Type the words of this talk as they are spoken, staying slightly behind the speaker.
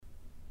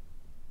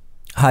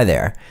Hi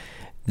there.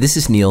 This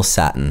is Neil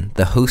Sattin,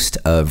 the host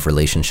of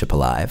Relationship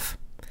Alive.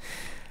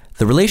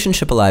 The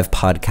Relationship Alive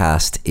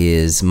podcast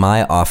is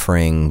my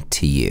offering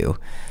to you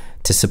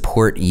to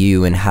support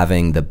you in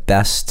having the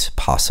best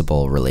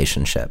possible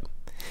relationship.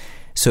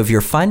 So if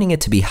you're finding it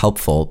to be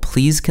helpful,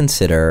 please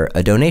consider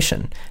a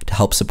donation to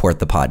help support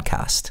the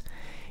podcast.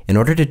 In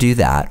order to do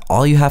that,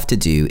 all you have to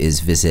do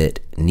is visit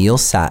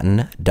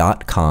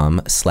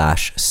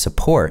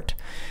neilsattin.com/support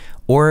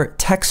or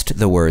text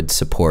the word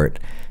support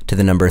to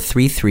the number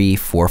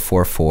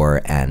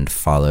 33444 and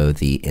follow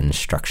the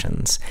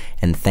instructions.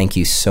 And thank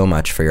you so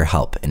much for your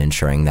help in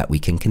ensuring that we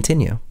can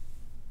continue.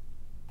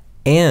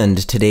 And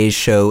today's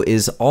show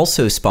is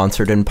also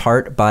sponsored in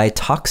part by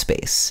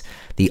Talkspace,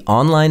 the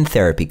online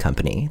therapy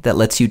company that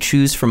lets you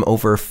choose from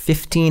over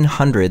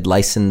 1,500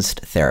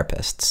 licensed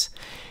therapists.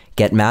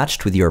 Get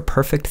matched with your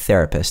perfect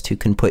therapist who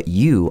can put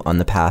you on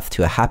the path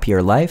to a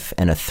happier life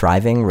and a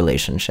thriving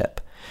relationship.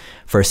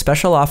 For a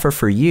special offer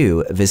for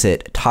you,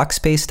 visit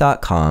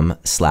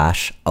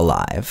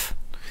Talkspace.com/alive.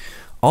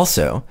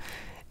 Also,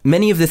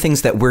 many of the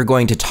things that we're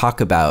going to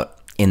talk about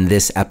in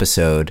this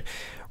episode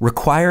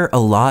require a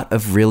lot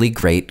of really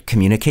great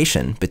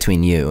communication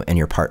between you and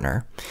your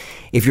partner.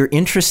 If you're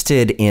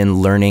interested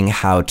in learning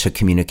how to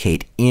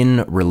communicate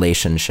in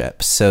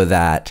relationships so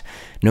that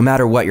no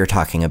matter what you're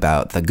talking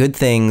about, the good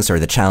things or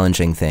the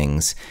challenging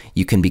things,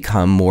 you can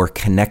become more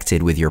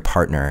connected with your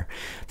partner,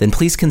 then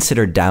please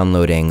consider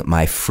downloading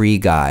my free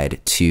guide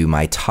to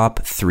my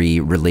top 3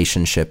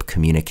 relationship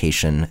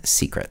communication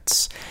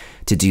secrets.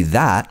 To do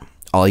that,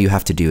 all you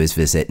have to do is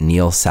visit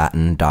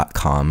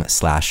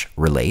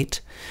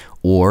neilsattin.com/relate,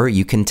 or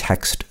you can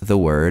text the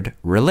word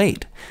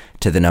relate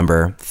to the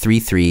number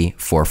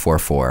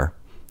 33444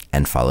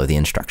 and follow the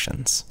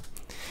instructions.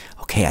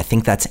 Okay, I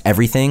think that's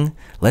everything.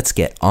 Let's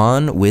get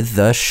on with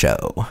the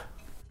show.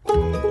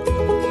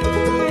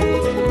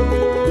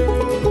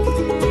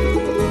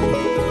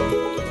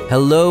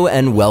 Hello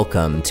and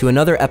welcome to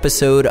another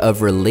episode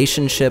of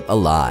Relationship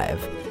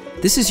Alive.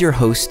 This is your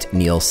host,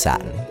 Neil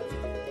Sattin.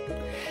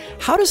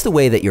 How does the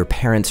way that your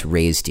parents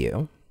raised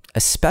you,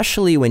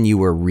 especially when you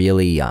were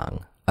really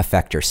young,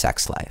 affect your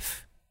sex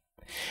life?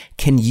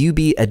 Can you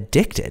be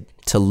addicted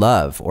to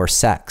love or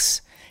sex?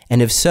 And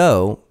if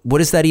so, what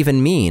does that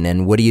even mean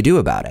and what do you do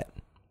about it?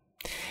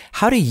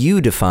 How do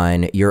you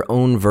define your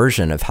own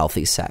version of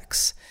healthy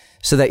sex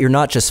so that you're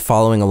not just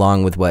following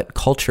along with what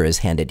culture has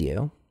handed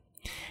you?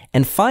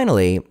 And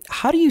finally,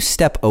 how do you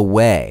step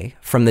away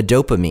from the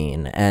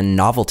dopamine and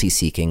novelty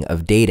seeking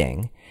of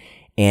dating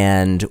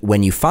and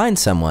when you find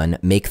someone,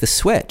 make the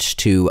switch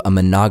to a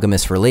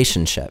monogamous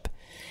relationship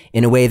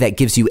in a way that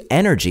gives you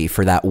energy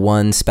for that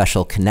one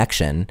special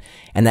connection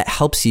and that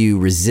helps you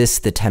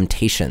resist the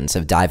temptations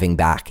of diving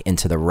back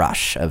into the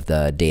rush of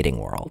the dating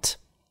world?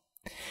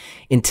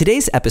 In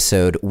today's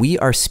episode, we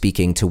are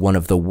speaking to one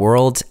of the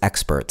world's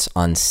experts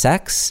on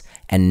sex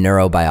and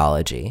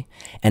neurobiology,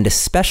 and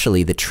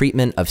especially the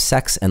treatment of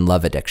sex and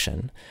love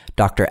addiction,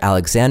 Dr.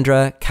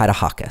 Alexandra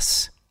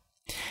Katehakis.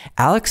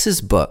 Alex's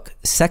book,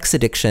 Sex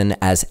Addiction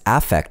as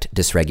Affect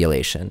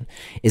Dysregulation,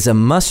 is a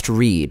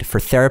must-read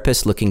for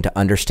therapists looking to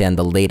understand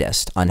the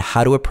latest on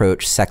how to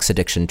approach sex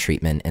addiction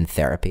treatment and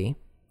therapy.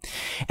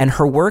 And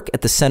her work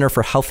at the Center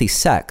for Healthy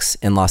Sex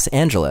in Los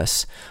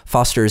Angeles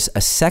fosters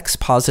a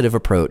sex-positive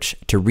approach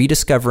to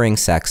rediscovering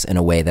sex in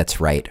a way that's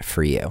right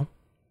for you.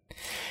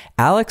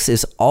 Alex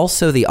is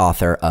also the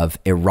author of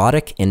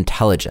Erotic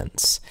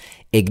Intelligence,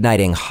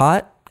 Igniting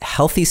Hot,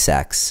 Healthy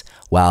Sex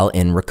while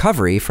in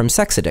recovery from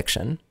sex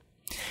addiction.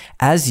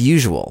 As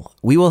usual,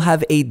 we will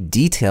have a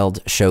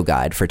detailed show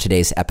guide for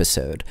today's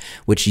episode,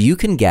 which you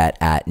can get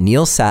at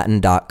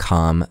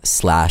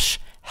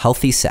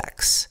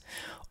neilsattin.com/healthysex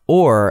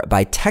or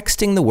by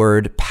texting the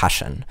word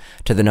passion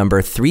to the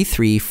number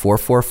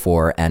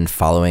 33444 and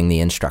following the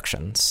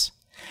instructions.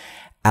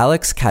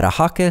 Alex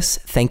Katehakis,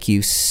 thank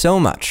you so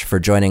much for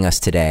joining us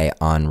today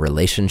on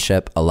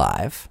Relationship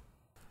Alive.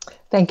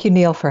 Thank you,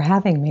 Neil, for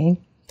having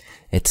me.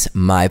 It's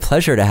my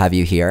pleasure to have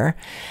you here.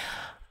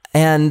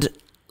 And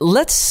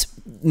let's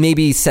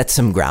maybe set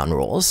some ground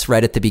rules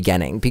right at the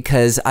beginning,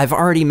 because I've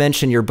already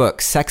mentioned your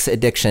book, Sex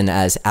Addiction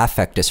as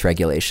Affect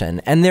Dysregulation,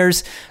 and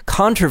there's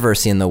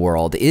controversy in the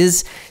world.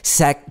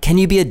 Can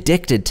you be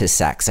addicted to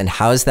sex? And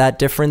how is that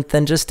different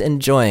than just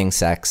enjoying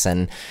sex?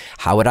 And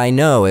how would I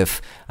know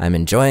if I'm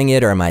enjoying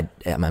it or am I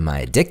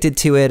addicted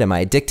to it? Am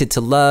I addicted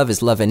to love?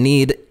 Is love a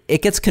need?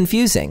 It gets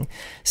confusing.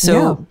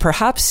 So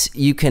perhaps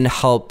you can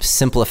help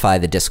simplify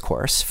the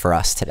discourse for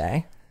us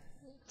today.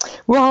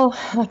 Well,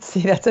 let's see,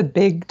 that's a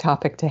big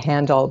topic to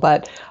handle,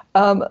 but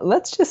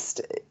let's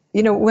just,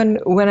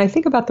 when I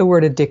think about the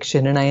word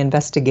addiction, and I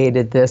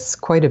investigated this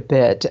quite a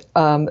bit,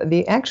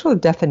 the actual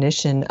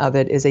definition of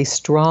it is a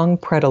strong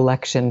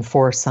predilection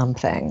for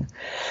something.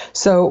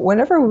 So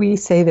whenever we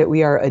say that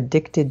we are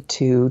addicted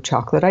to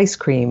chocolate ice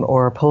cream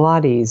or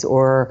Pilates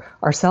or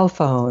our cell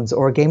phones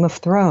or Game of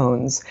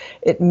Thrones,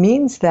 it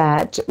means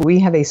that we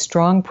have a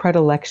strong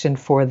predilection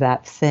for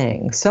that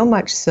thing, so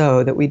much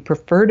so that we'd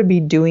prefer to be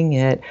doing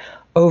it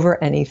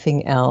over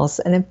anything else.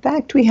 And in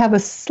fact, we have a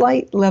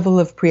slight level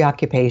of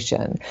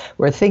preoccupation.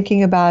 We're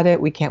thinking about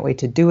it. We can't wait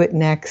to do it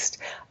next.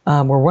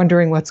 We're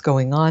wondering what's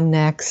going on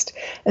next.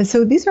 And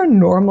so these are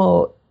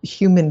normal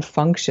human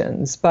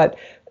functions. But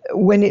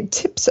when it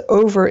tips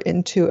over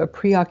into a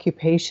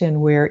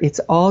preoccupation where it's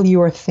all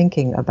you're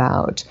thinking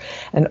about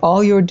and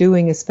all you're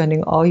doing is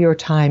spending all your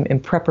time in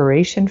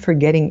preparation for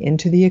getting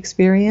into the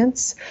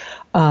experience,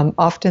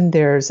 often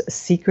there's a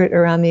secret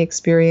around the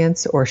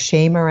experience or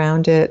shame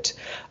around it,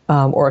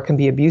 or it can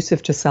be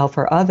abusive to self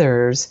or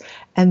others.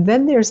 And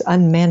then there's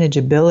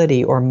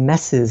unmanageability or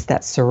messes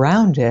that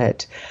surround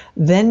it.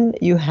 Then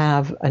you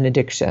have an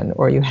addiction,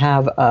 or you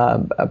have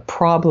a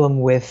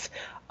problem with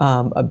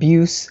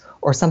abuse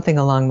or something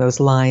along those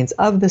lines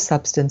of the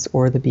substance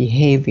or the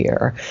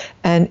behavior.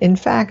 And in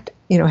fact,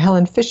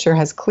 Helen Fisher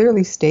has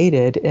clearly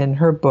stated in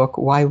her book,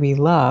 Why We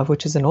Love,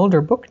 which is an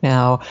older book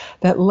now,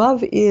 that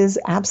love is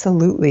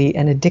absolutely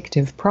an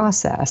addictive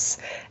process.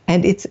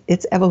 And it's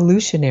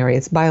evolutionary,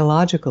 it's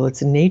biological,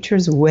 it's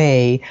nature's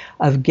way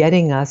of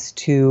getting us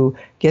to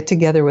get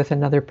together with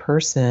another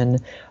person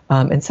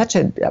in such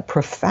a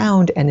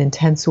profound and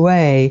intense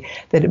way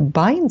that it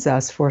binds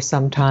us for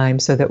some time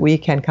so that we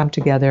can come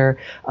together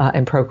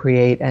and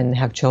procreate and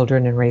have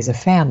children and raise a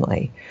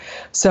family.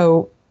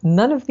 So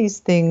none of these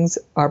things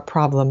are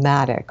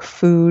problematic.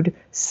 Food,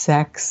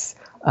 sex,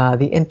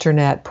 the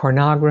internet,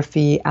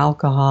 pornography,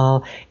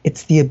 alcohol,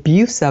 it's the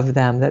abuse of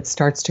them that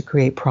starts to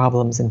create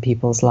problems in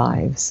people's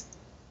lives.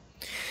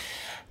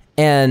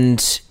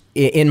 And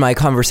in my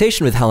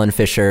conversation with Helen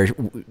Fisher,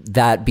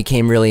 that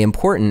became really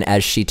important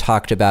as she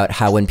talked about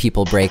how when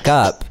people break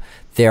up,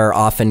 they're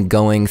often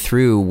going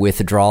through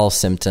withdrawal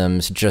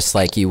symptoms just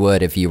like you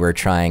would if you were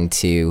trying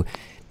to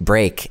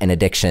break an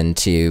addiction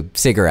to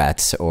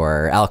cigarettes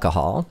or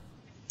alcohol.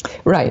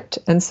 Right.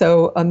 And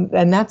so,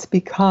 and that's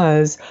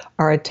because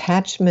our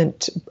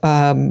attachment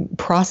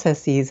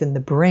processes in the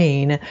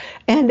brain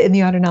and in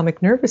the autonomic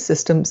nervous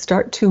system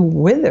start to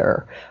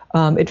wither.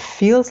 It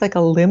feels like a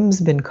limb's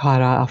been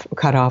cut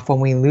off when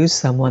we lose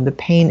someone. The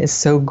pain is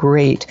so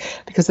great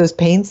because those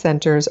pain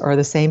centers are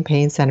the same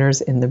pain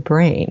centers in the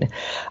brain.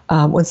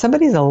 When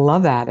somebody's a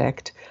love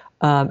addict,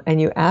 and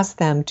you ask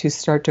them to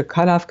start to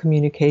cut off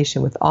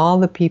communication with all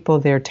the people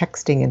they're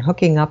texting and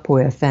hooking up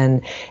with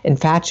and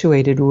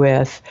infatuated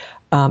with,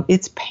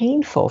 it's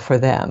painful for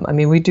them. I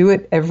mean, we do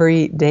it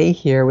every day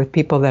here with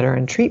people that are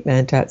in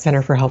treatment at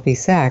Center for Healthy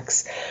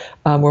Sex,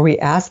 where we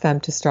ask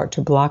them to start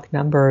to block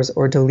numbers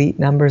or delete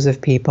numbers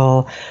of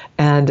people.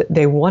 And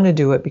they want to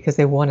do it because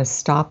they want to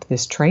stop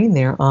this train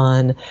they're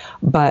on,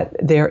 but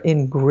they're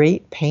in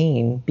great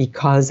pain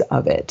because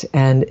of it.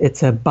 And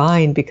it's a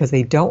bind because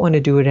they don't want to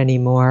do it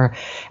anymore.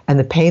 And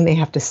the pain they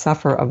have to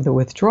suffer of the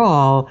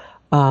withdrawal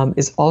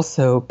is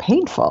also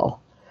painful.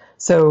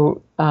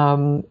 So,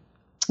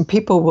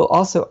 people will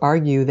also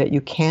argue that you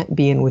can't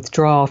be in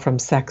withdrawal from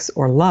sex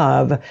or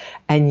love,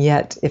 and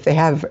yet if they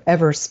have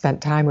ever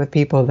spent time with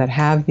people that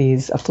have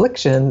these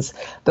afflictions,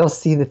 they'll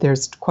see that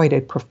there's quite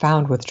a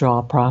profound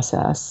withdrawal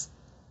process.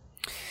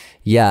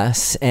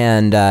 Yes,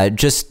 and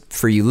just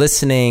for you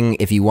listening,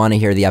 if you want to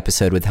hear the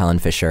episode with Helen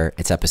Fisher,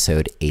 it's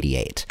episode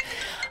 88.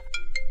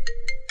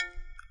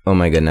 Oh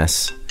my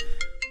goodness.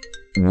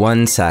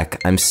 One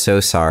sec, I'm so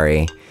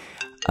sorry.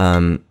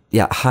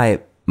 Yeah, hi,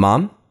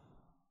 Mom?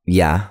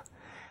 Yeah.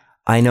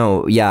 I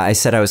know. Yeah, I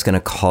said I was going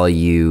to call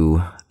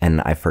you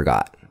and I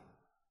forgot.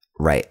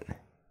 Right.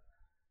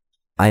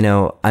 I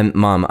know.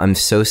 Mom, I'm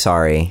so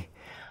sorry.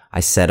 I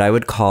said I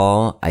would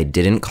call. I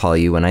didn't call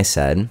you when I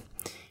said.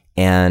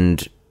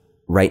 And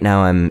right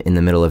now I'm in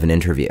the middle of an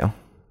interview.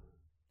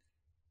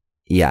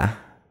 Yeah.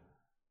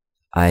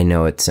 I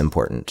know it's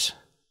important.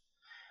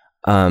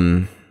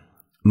 Mom,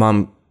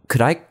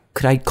 could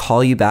I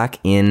call you back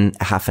in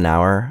half an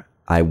hour?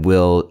 I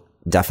will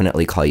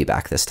definitely call you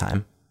back this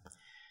time.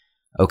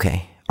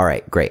 Okay. All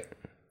right. Great.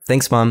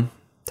 Thanks, Mom.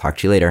 Talk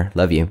to you later.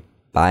 Love you.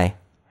 Bye.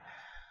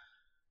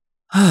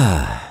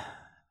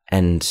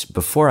 And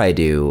before I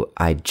do,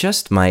 I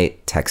just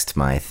might text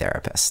my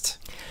therapist.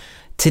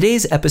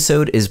 Today's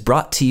episode is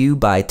brought to you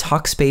by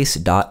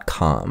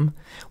Talkspace.com,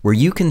 where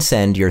you can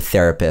send your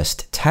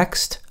therapist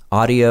text,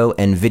 audio,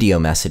 and video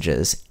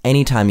messages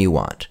anytime you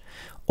want,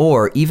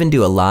 or even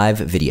do a live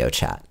video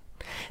chat.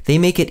 They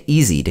make it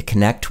easy to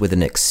connect with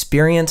an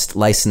experienced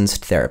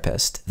licensed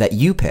therapist that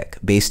you pick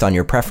based on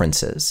your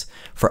preferences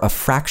for a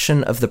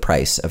fraction of the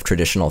price of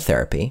traditional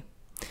therapy.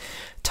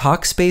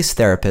 Talkspace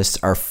therapists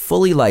are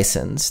fully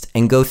licensed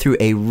and go through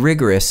a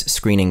rigorous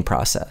screening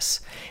process,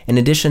 in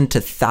addition to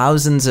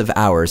thousands of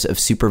hours of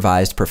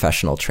supervised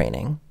professional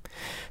training.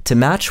 To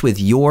match with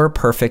your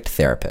perfect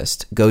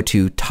therapist, go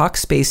to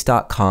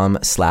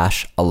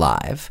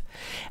Talkspace.com/alive.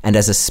 And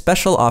as a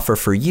special offer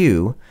for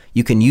you,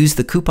 you can use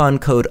the coupon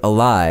code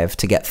ALIVE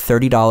to get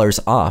 $30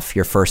 off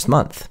your first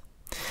month.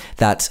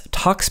 That's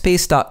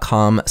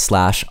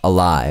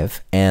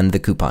Talkspace.com/alive and the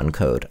coupon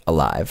code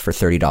ALIVE for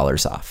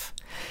 $30 off.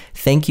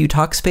 Thank you,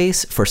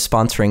 Talkspace, for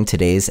sponsoring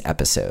today's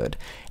episode.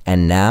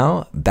 And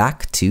now,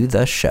 back to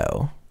the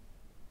show.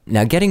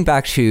 Now, getting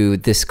back to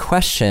this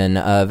question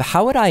of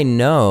how would I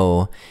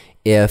know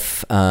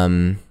if,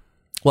 well,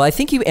 I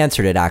think you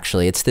answered it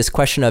actually. It's this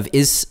question of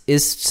is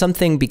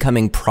something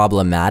becoming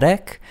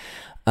problematic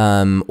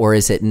or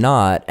is it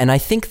not? And I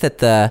think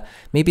that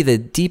maybe the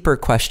deeper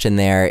question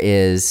there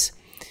is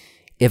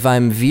if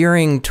I'm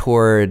veering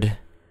toward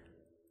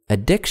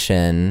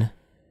addiction,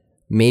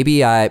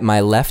 maybe my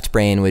left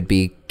brain would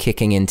be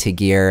kicking into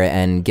gear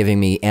and giving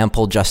me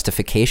ample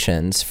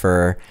justifications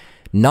for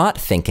not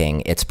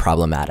thinking it's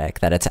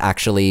problematic, that it's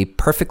actually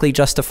perfectly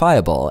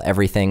justifiable,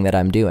 everything that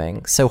I'm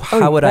doing. So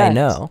how would I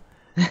know?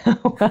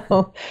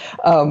 Well,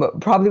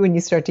 probably when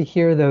you start to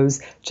hear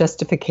those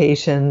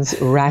justifications,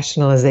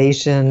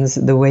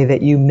 rationalizations, the way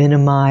that you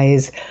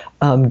minimize,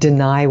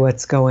 deny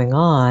what's going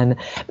on,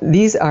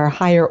 these are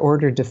higher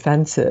order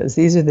defenses.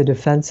 These are the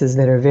defenses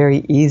that are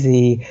very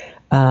easy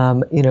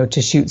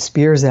to shoot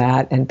spears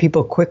at, and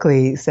people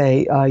quickly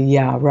say,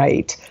 yeah,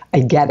 right, I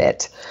get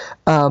it.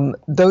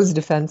 Those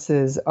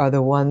defenses are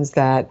the ones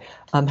that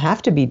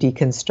have to be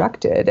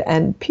deconstructed,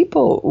 and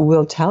people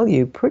will tell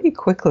you pretty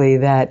quickly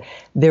that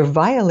they're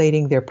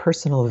violating their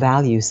personal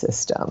value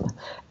system,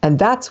 and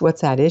that's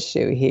what's at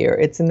issue here.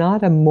 It's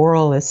not a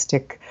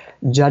moralistic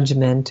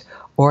judgment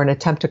or an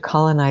attempt to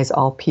colonize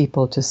all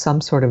people to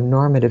some sort of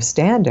normative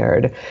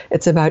standard.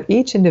 It's about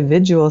each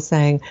individual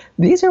saying,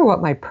 these are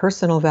what my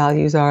personal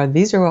values are,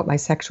 these are what my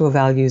sexual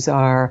values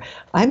are.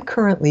 I'm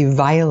currently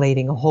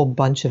violating a whole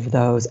bunch of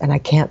those, and I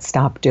can't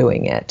stop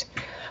doing it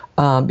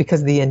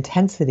because the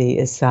intensity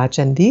is such.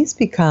 And these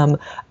become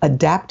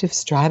adaptive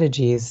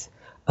strategies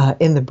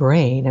in the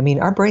brain. I mean,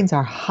 our brains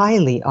are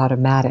highly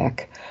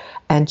automatic.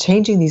 And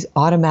changing these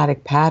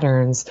automatic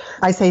patterns,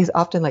 I say, is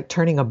often like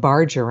turning a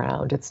barge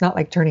around. It's not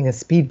like turning a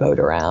speedboat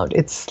around.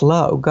 It's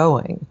slow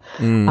going.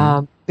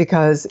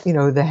 Because,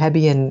 the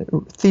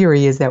Hebbian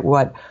theory is that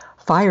what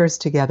fires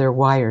together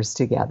wires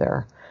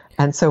together.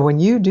 And so when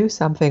you do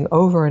something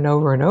over and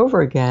over and over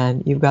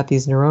again, you've got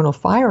these neuronal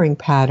firing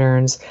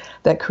patterns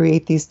that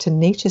create these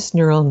tenacious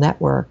neural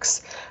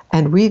networks.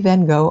 And we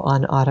then go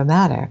on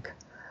automatic.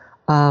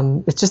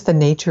 It's just the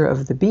nature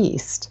of the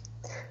beast.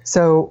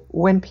 So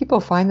when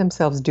people find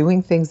themselves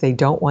doing things they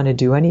don't want to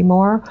do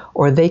anymore,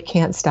 or they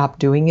can't stop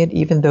doing it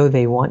even though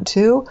they want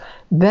to,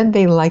 then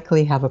they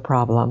likely have a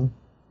problem.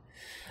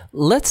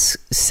 Let's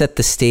set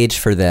the stage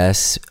for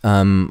this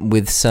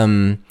with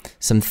some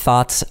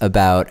thoughts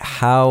about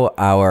how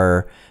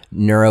our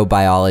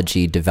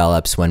neurobiology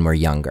develops when we're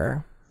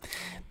younger.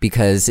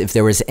 Because if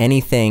there was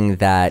anything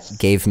that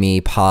gave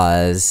me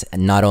pause,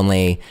 not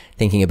only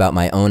thinking about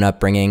my own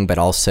upbringing, but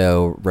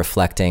also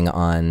reflecting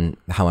on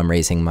how I'm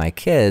raising my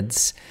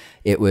kids,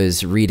 it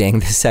was reading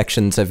the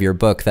sections of your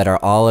book that are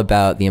all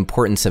about the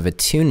importance of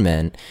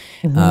attunement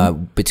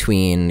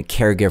between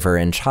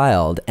caregiver and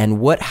child, and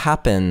what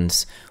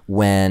happens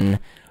when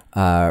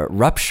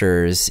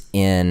ruptures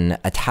in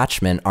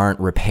attachment aren't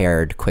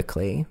repaired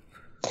quickly.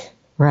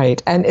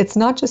 Right. And it's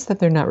not just that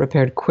they're not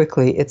repaired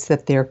quickly, it's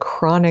that they're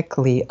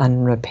chronically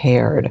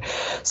unrepaired.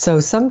 So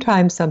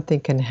sometimes something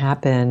can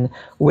happen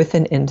with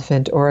an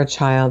infant or a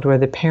child where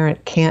the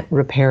parent can't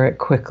repair it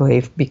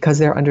quickly because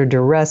they're under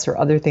duress or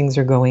other things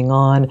are going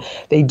on.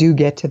 They do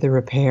get to the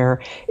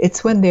repair.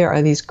 It's when there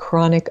are these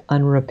chronic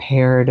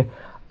unrepaired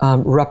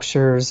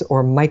ruptures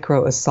or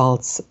micro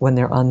assaults when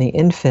they're on the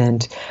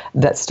infant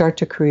that start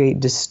to create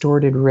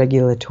distorted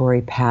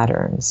regulatory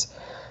patterns.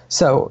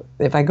 So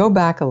if I go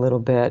back a little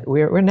bit,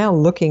 we're now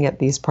looking at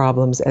these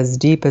problems as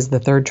deep as the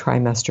third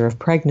trimester of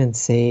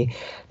pregnancy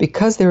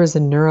because there is a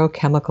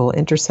neurochemical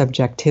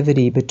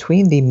intersubjectivity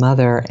between the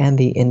mother and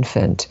the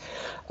infant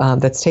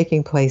that's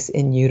taking place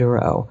in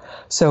utero.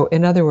 So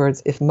in other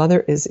words, if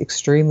mother is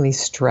extremely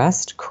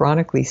stressed,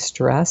 chronically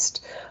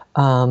stressed,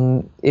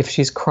 if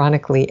she's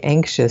chronically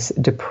anxious,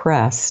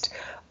 depressed,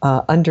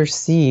 under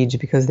siege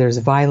because there's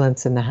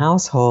violence in the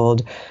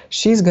household,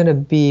 she's going to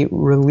be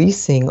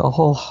releasing a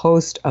whole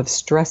host of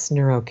stress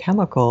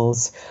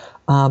neurochemicals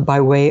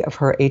by way of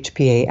her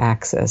HPA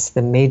axis,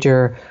 the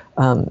major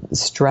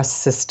stress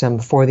system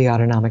for the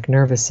autonomic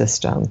nervous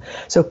system.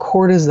 So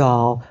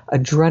cortisol,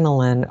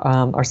 adrenaline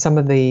are some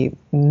of the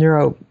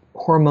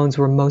neurohormones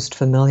we're most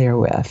familiar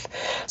with.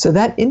 So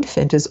that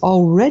infant is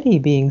already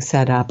being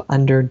set up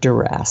under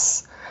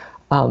duress.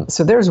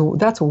 So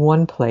that's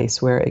one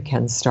place where it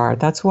can start.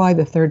 That's why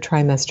the third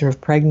trimester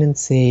of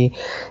pregnancy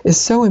is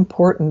so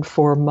important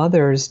for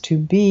mothers to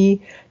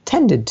be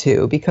tended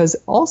to, because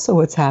also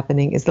what's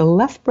happening is the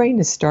left brain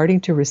is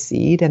starting to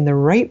recede and the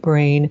right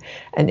brain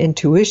and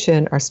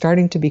intuition are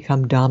starting to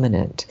become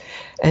dominant.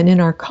 And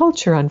in our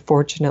culture,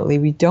 unfortunately,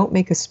 we don't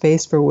make a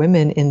space for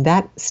women in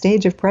that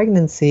stage of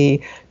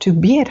pregnancy to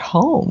be at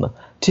home,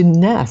 to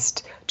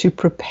nest, to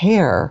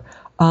prepare,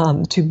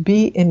 to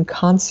be in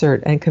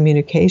concert and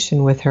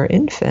communication with her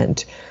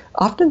infant.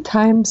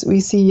 Oftentimes we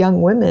see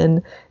young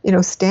women,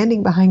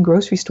 standing behind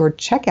grocery store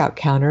checkout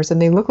counters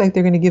and they look like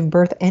they're going to give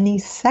birth any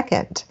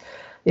second.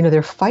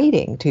 They're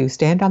fighting to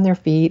stand on their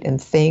feet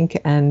and think.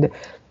 And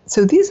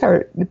so these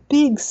are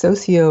big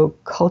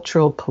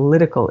socio-cultural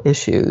political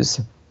issues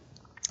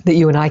that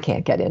you and I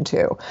can't get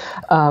into.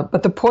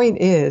 But the point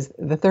is,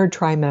 the third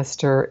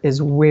trimester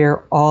is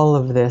where all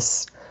of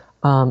this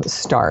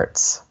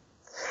starts.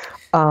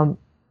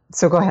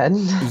 So go ahead.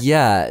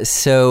 Yeah.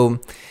 So,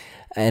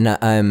 and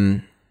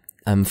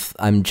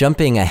I'm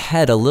jumping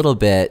ahead a little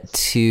bit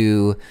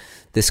to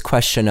this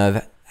question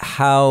of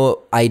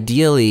how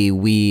ideally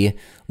we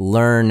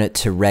learn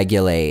to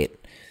regulate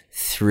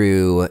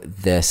through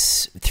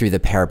the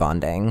pair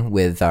bonding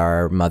with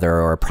our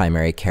mother or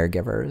primary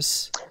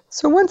caregivers.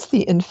 So once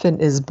the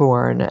infant is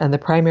born and the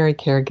primary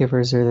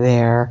caregivers are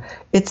there,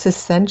 it's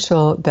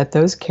essential that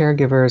those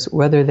caregivers,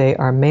 whether they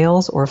are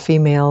males or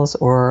females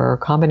or a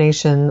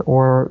combination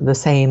or the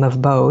same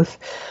of both,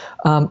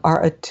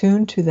 are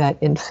attuned to that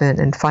infant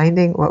and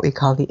finding what we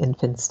call the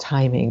infant's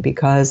timing.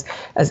 Because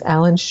as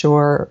Alan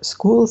Shore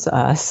schools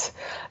us,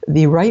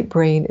 the right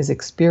brain is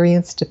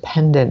experience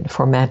dependent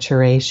for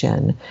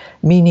maturation,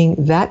 meaning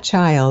that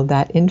child,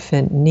 that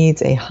infant,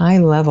 needs a high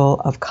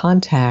level of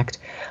contact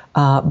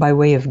by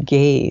way of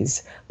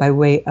gaze, by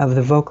way of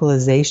the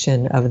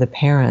vocalization of the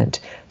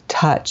parent,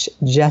 touch,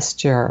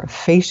 gesture,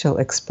 facial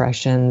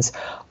expressions.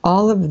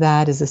 All of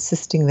that is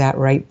assisting that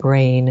right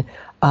brain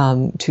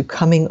to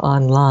coming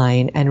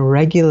online and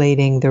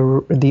regulating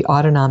the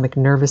autonomic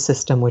nervous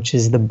system, which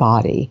is the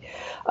body.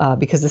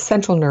 Because the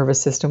central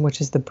nervous system,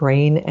 which is the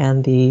brain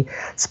and the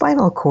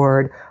spinal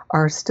cord,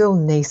 are still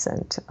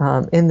nascent.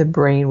 In the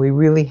brain, we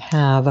really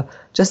have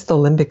just the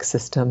limbic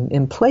system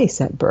in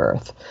place at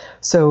birth.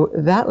 So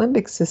that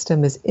limbic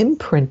system is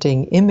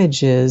imprinting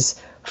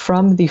images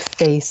from the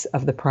face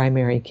of the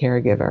primary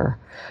caregiver.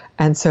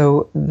 And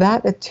so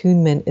that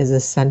attunement is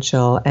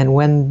essential. And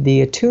when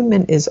the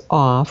attunement is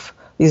off,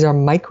 these are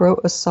micro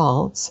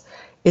assaults.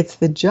 It's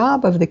the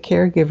job of the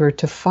caregiver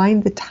to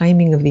find the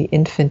timing of the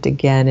infant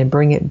again and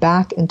bring it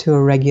back into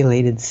a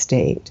regulated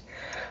state.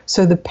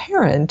 So the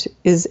parent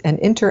is an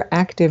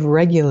interactive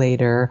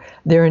regulator.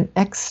 They're an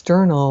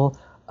external,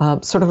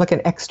 sort of like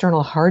an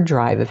external hard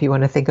drive, if you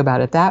want to think about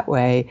it that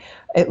way,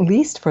 at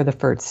least for the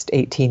first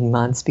 18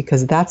 months,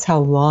 because that's how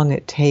long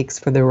it takes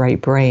for the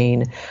right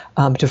brain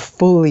to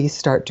fully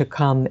start to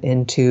come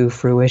into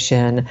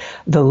fruition.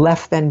 The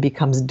left then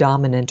becomes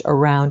dominant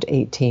around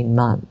 18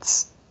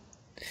 months.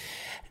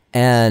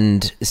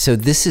 And so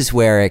this is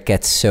where it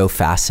gets so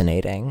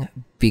fascinating,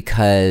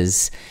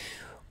 because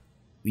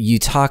you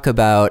talk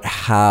about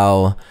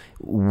how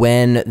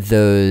when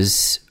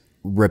those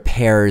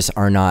repairs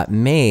are not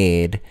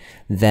made,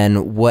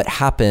 then what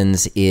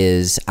happens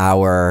is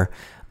our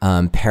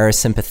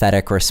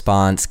parasympathetic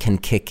response can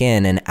kick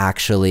in and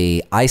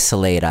actually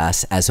isolate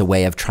us as a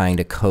way of trying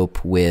to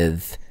cope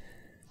with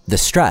the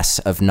stress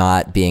of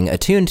not being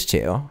attuned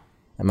to.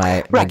 Am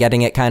I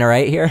getting it kind of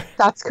right here?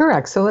 That's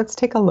correct. So let's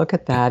take a look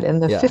at that.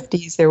 In the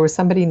 50s, there was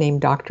somebody named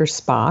Dr.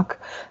 Spock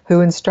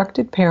who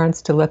instructed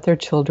parents to let their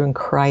children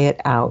cry it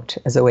out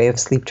as a way of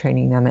sleep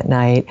training them at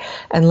night.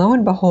 And lo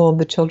and behold,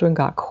 the children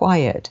got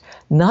quiet,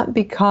 not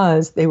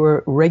because they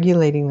were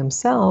regulating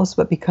themselves,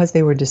 but because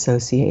they were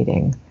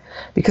dissociating.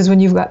 Because when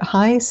you've got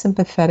high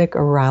sympathetic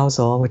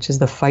arousal, which is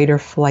the fight or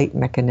flight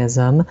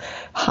mechanism,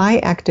 high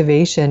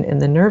activation in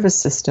the nervous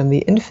system, the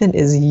infant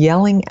is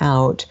yelling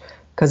out,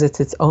 because it's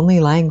its only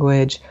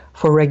language,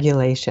 for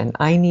regulation.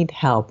 I need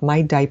help.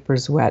 My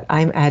diaper's wet.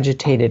 I'm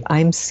agitated.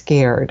 I'm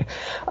scared.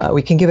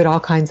 We can give it all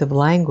kinds of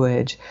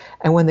language.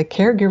 And when the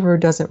caregiver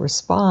doesn't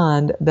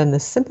respond, then the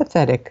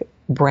sympathetic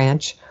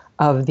branch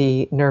of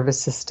the nervous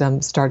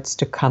system starts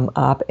to come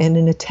up in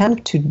an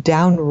attempt to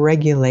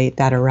down-regulate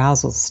that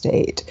arousal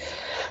state.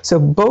 So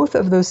both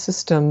of those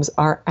systems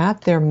are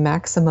at their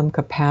maximum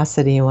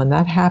capacity. And when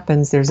that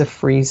happens, there's a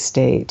freeze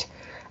state.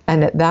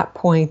 And at that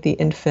point, the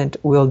infant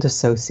will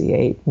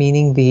dissociate,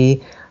 meaning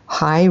the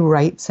high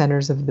right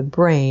centers of the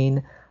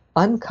brain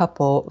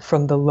uncouple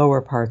from the lower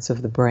parts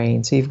of the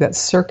brain. So you've got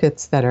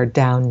circuits that are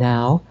down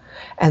now,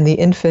 and the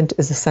infant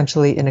is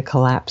essentially in a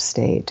collapse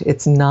state.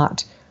 It's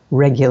not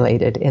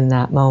regulated in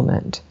that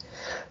moment.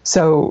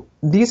 So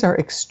these are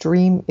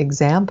extreme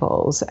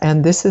examples,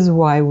 and this is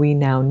why we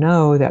now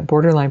know that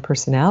borderline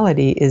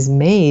personality is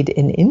made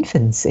in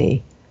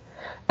infancy.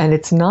 And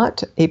it's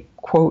not a,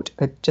 quote,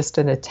 just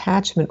an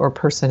attachment or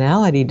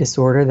personality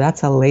disorder.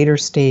 That's a later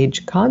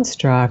stage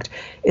construct.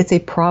 It's a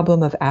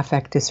problem of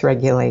affect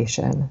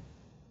dysregulation.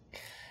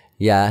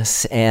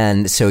 Yes.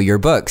 And so your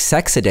book,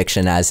 Sex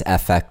Addiction as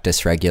Affect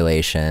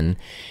Dysregulation,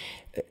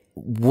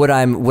 what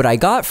I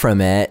got from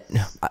it,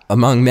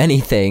 among many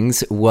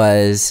things,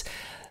 was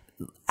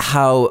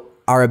how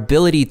our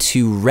ability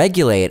to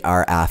regulate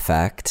our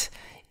affect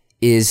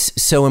is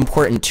so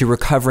important to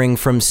recovering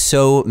from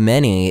so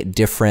many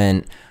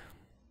different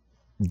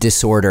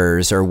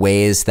disorders or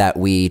ways that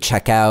we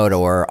check out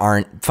or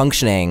aren't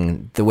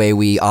functioning the way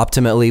we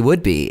optimally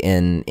would be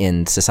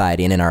in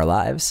society and in our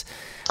lives.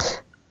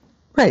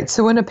 Right.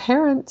 So when a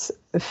parent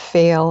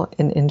fail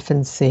in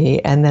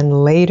infancy, and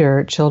then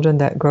later children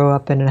that grow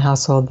up in a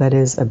household that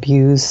is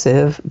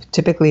abusive,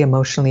 typically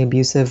emotionally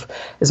abusive,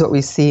 is what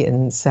we see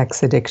in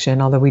sex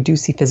addiction, although we do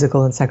see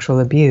physical and sexual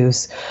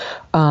abuse.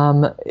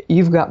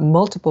 You've got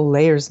multiple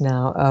layers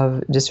now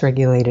of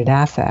dysregulated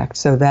affect,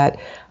 so that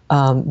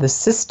the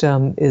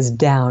system is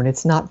down.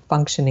 It's not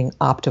functioning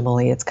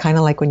optimally. It's kind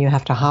of like when you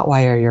have to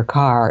hotwire your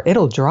car.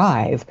 It'll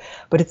drive,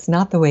 but it's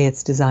not the way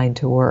it's designed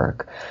to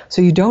work.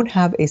 So you don't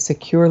have a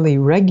securely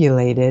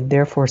regulated,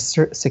 therefore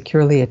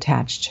securely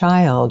attached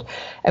child.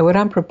 And what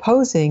I'm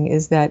proposing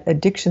is that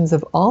addictions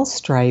of all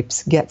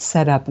stripes get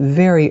set up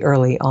very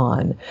early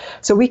on.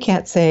 So we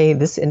can't say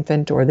this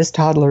infant or this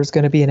toddler is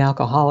going to be an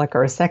alcoholic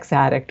or a sex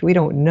addict. We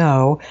don't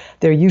know.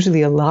 There are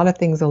usually a lot of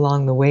things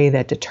along the way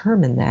that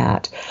determine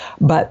that.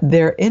 But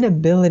their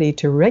inability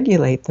to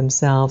regulate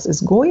themselves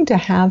is going to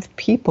have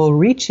people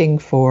reaching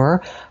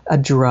for a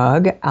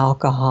drug,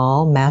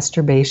 alcohol,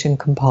 masturbation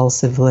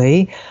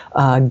compulsively,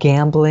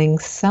 gambling,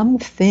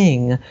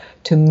 something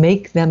to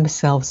make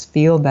themselves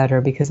feel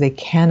better because they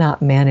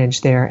cannot manage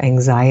their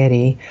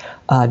anxiety,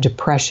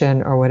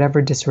 depression, or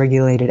whatever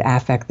dysregulated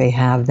affect they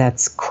have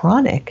that's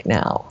chronic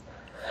now.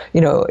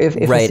 You know, if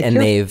right, and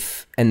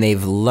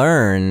they've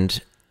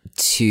learned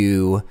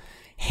to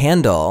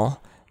handle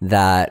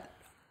that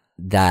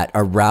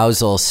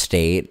arousal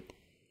state,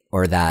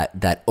 or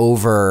that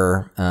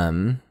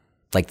overdrive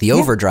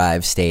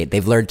state.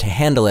 They've learned to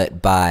handle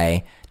it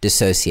by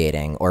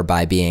dissociating, or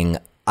by being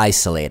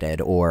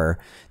isolated, or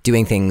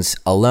doing things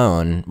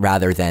alone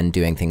rather than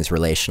doing things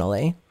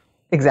relationally.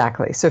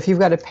 Exactly. So if you've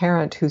got a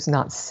parent who's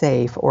not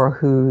safe, or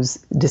who's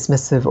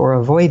dismissive or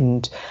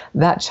avoidant,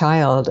 that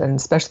child, and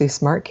especially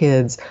smart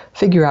kids,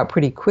 figure out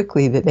pretty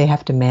quickly that they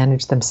have to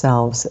manage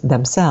themselves.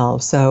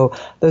 So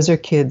those are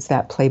kids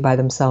that play by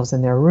themselves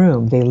in their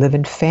room. They live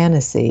in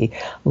fantasy.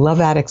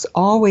 Love addicts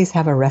always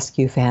have a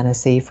rescue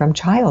fantasy from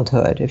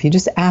childhood. If you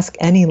just ask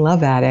any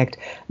love addict,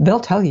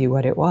 they'll tell you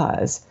what it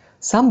was.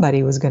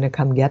 Somebody was going to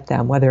come get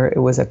them, whether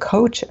it was a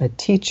coach, a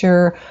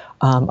teacher,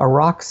 a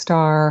rock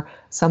star,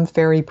 some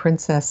fairy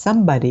princess.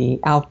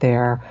 Somebody out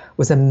there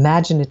was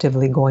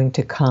imaginatively going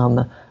to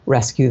come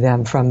rescue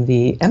them from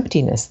the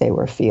emptiness they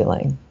were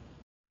feeling.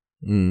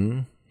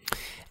 Mm.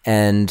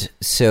 And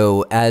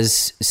so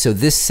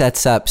this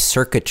sets up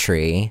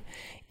circuitry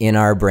in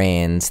our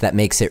brains that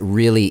makes it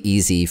really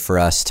easy for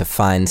us to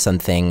find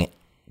something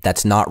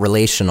that's not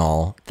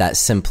relational, that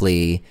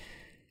simply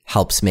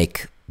helps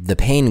make the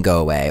pain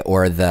go away,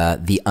 or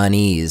the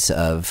unease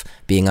of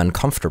being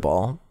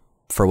uncomfortable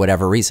for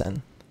whatever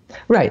reason.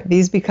 Right.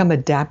 These become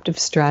adaptive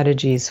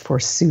strategies for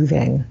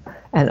soothing.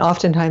 And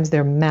oftentimes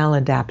they're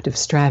maladaptive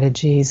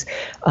strategies.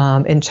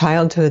 In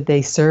childhood,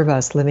 they serve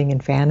us living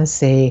in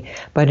fantasy.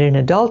 But in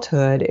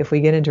adulthood, if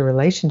we get into a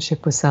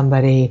relationship with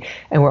somebody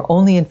and we're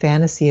only in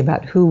fantasy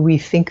about who we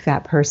think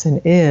that person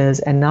is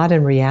and not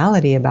in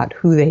reality about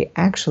who they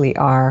actually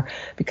are,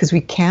 because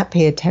we can't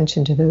pay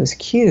attention to those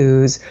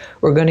cues,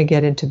 we're going to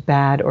get into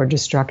bad or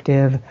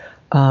destructive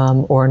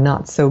or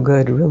not so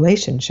good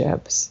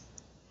relationships.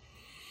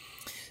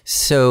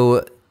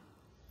 So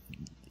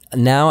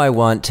now I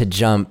want to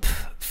jump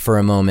for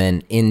a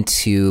moment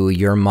into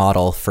your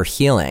model for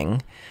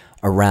healing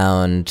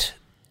around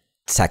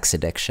sex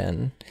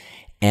addiction,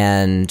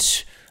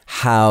 and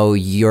how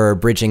you're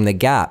bridging the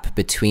gap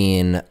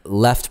between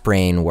left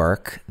brain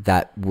work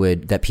that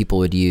people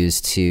would use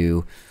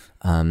to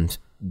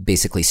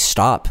basically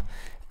stop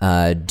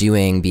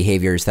doing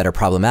behaviors that are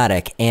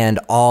problematic, and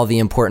all the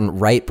important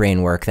right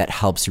brain work that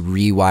helps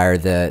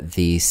rewire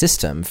the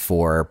system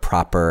for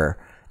proper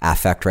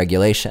affect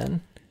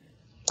regulation.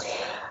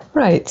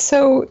 Right.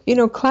 So,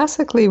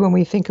 classically, when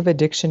we think of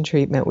addiction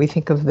treatment, we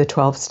think of the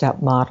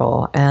 12-step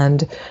model.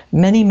 And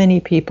many, many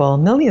people,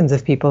 millions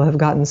of people, have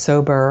gotten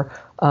sober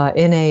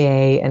in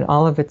AA and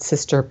all of its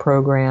sister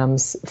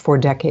programs for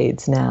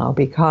decades now,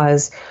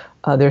 because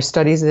there are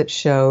studies that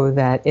show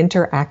that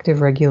interactive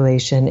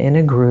regulation in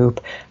a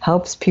group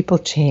helps people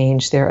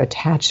change their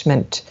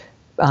attachment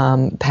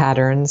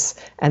patterns,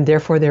 and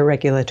therefore their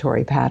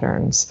regulatory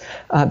patterns,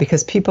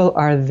 because people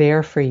are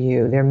there for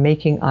you. They're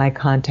making eye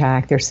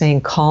contact. They're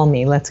saying, call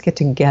me, let's get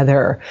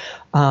together.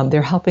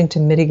 They're helping to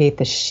mitigate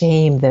the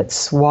shame that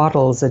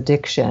swaddles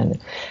addiction.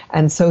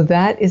 And so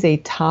that is a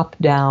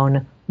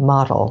top-down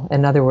model.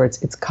 In other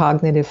words, it's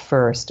cognitive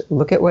first.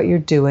 Look at what you're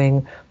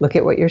doing, look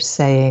at what you're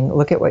saying,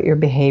 look at what your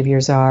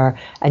behaviors are,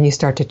 and you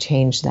start to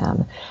change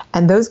them.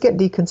 And those get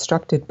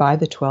deconstructed by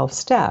the 12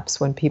 steps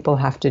when people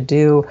have to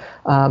do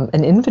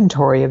an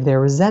inventory of their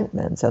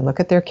resentments and look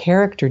at their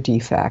character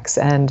defects.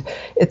 And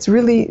it's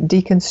really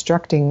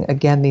deconstructing,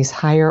 again, these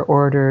higher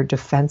order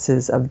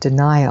defenses of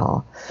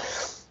denial.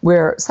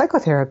 Where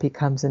psychotherapy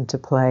comes into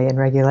play in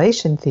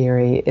regulation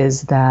theory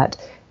is that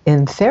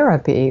in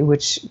therapy,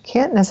 which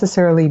can't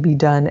necessarily be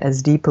done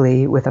as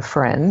deeply with a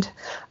friend.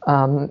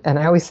 And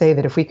I always say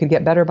that if we could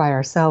get better by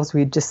ourselves,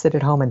 we'd just sit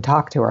at home and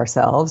talk to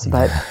ourselves.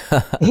 But,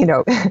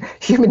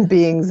 human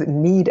beings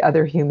need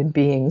other human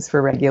beings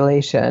for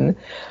regulation.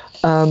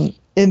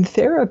 in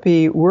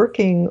therapy,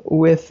 working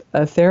with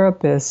a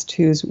therapist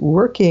who's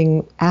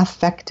working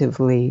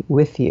affectively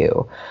with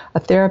you, a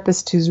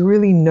therapist who's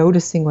really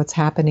noticing what's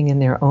happening in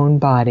their own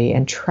body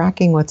and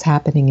tracking what's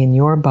happening in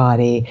your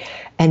body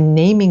and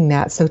naming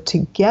that. So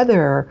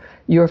together,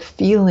 you're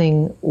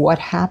feeling what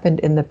happened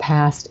in the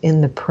past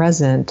in the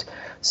present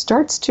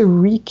starts to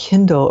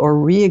rekindle or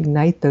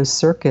reignite those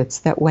circuits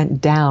that went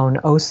down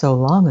oh so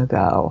long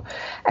ago.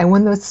 And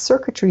when the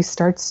circuitry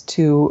starts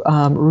to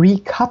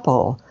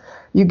recouple,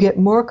 you get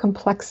more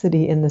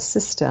complexity in the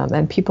system,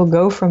 and people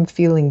go from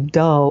feeling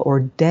dull or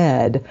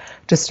dead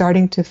to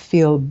starting to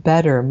feel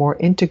better, more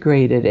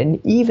integrated,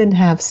 and even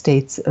have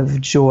states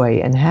of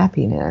joy and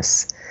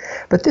happiness.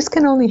 But this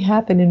can only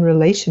happen in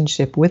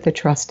relationship with a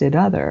trusted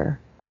other.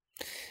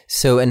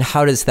 So, and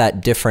how does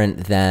that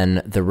different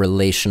than the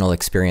relational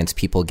experience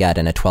people get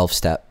in a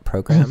 12-step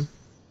program?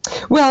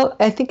 Well,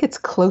 I think it's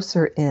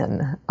closer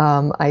in.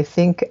 I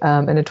think in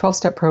a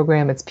 12-step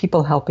program, it's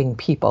people helping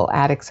people,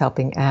 addicts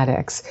helping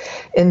addicts.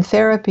 In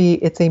therapy,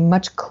 it's a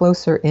much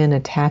closer in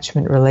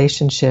attachment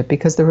relationship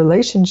because the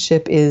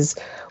relationship is,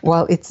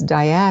 while it's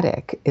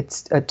dyadic,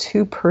 it's a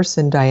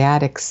two-person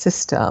dyadic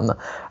system,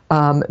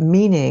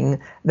 meaning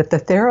that the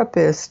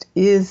therapist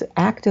is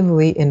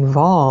actively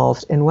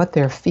involved in what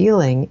they're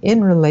feeling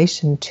in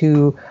relation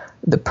to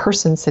the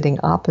person sitting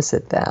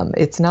opposite them.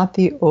 It's not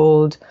the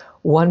old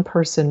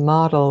one-person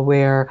model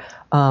where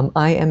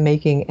I am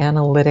making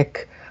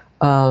analytic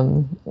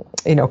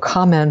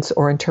comments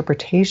or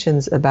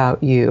interpretations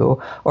about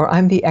you, or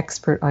I'm the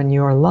expert on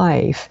your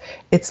life.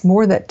 It's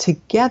more that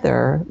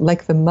together,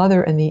 like the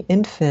mother and the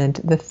infant,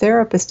 the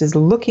therapist is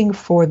looking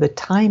for the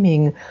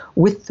timing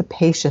with the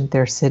patient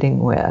they're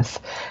sitting with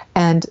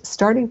and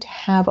starting to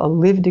have a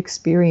lived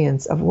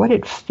experience of what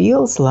it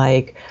feels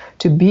like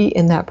to be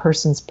in that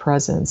person's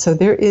presence. So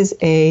there is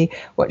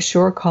what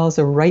Shore calls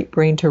a right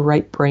brain to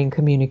right brain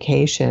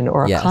communication,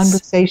 or a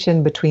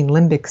conversation between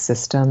limbic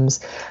systems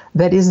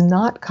that is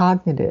not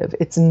cognitive,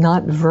 it's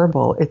not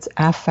verbal, it's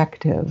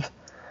affective.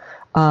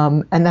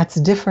 And that's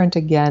different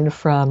again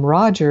from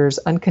Rogers'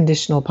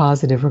 unconditional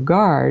positive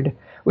regard,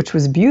 which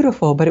was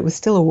beautiful, but it was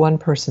still a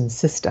one-person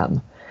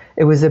system.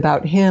 It was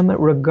about him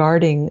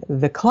regarding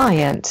the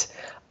client,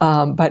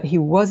 but he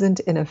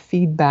wasn't in a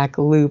feedback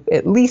loop.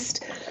 At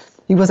least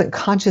he wasn't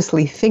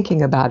consciously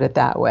thinking about it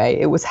that way.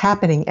 It was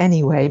happening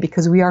anyway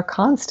because we are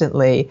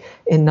constantly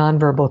in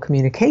nonverbal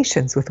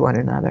communications with one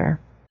another.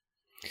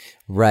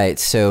 Right.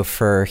 So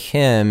for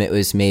him, it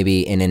was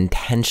maybe an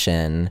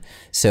intention.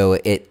 So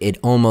it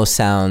almost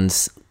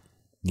sounds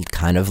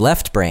kind of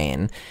left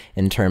brain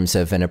in terms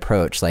of an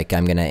approach. Like,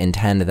 I'm going to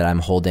intend that I'm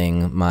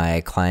holding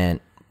my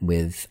client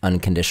with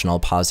unconditional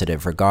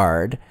positive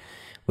regard,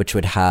 which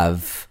would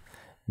have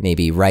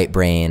maybe right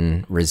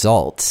brain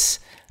results.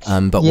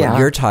 But what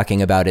you're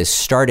talking about is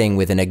starting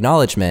with an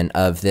acknowledgement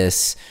of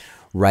this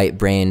right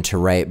brain to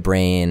right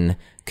brain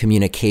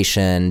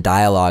communication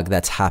dialogue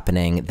that's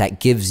happening that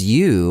gives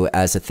you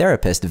as a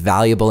therapist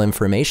valuable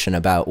information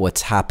about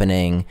what's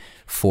happening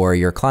for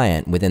your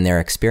client within their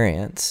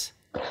experience.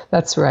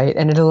 That's right.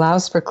 And it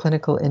allows for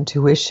clinical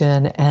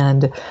intuition,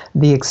 and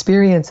the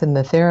experience in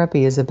the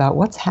therapy is about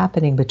what's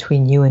happening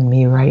between you and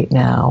me right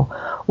now.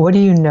 What are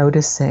you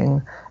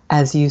noticing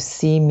as you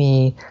see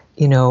me,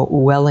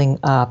 welling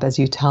up, as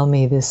you tell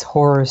me this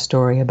horror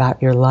story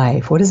about your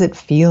life? What does it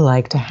feel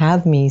like to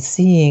have me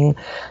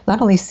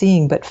not only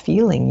seeing, but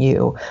feeling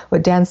you?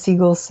 What Dan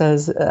Siegel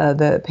says,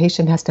 the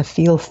patient has to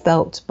feel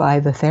felt by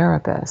the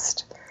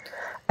therapist.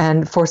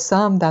 And for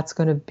some, that's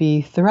going to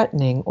be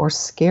threatening or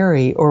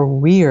scary or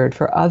weird.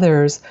 For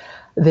others,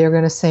 they're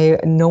going to say,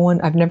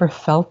 I've never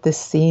felt this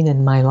scene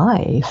in my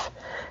life.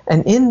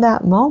 And in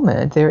that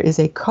moment, there is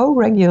a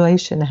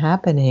co-regulation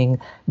happening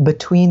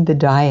between the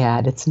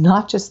dyad. It's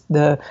not just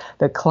the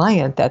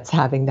client that's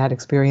having that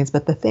experience,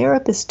 but the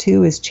therapist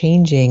too is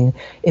changing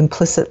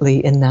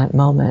implicitly in that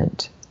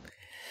moment.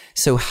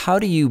 So how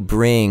do you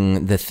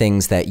bring the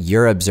things that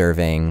you're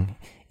observing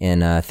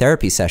in a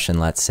therapy session,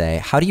 let's say,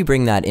 how do you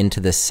bring that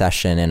into this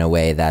session in a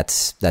way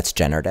that's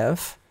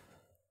generative?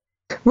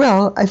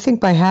 Well, I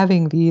think by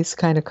having these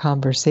kind of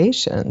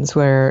conversations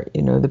where,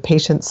 the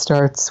patient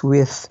starts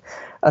with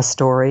a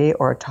story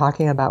or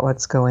talking about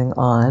what's going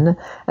on,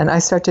 and I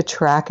start to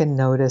track and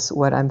notice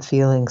what I'm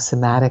feeling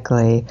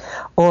somatically,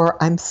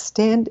 or I'm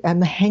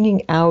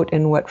hanging out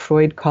in what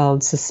Freud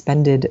called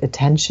suspended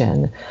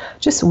attention,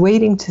 just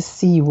waiting to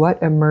see what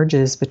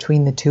emerges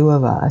between the two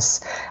of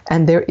us.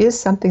 And there is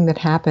something that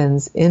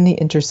happens in the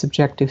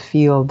intersubjective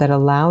field that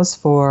allows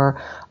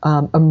for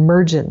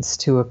emergence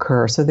to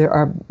occur. So there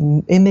are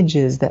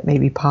images that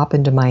maybe pop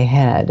into my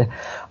head,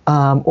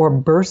 or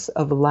bursts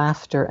of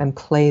laughter and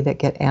play that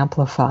get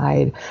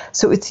amplified.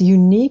 So it's a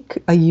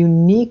unique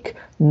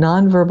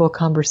nonverbal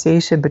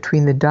conversation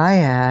between the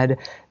dyad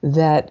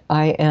that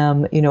I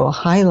am,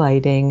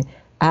 highlighting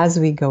as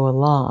we go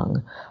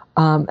along.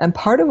 And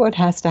part of what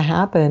has to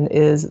happen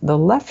is the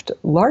left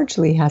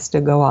largely has to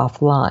go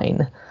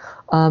offline.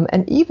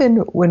 And even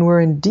when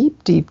we're in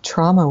deep, deep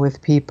trauma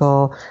with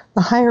people,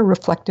 the higher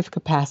reflective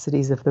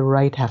capacities of the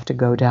right have to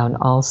go down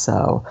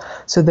also,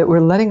 so that we're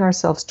letting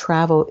ourselves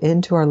travel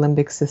into our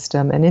limbic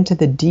system and into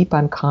the deep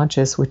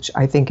unconscious, which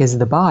I think is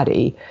the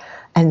body,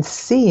 and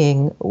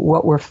seeing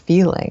what we're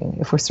feeling.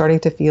 If we're starting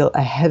to feel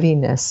a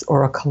heaviness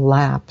or a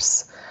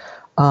collapse,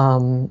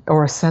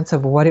 or a sense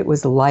of what it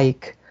was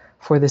like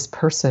for this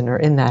person or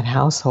in that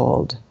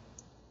household.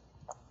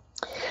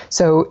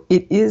 So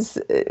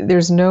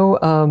there's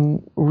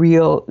no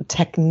real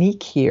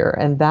technique here,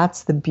 and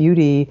that's the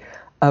beauty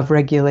of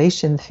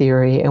regulation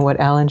theory and what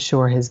Alan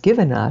Shore has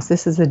given us.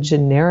 This is a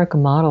generic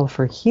model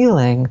for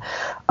healing.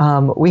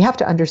 We have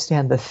to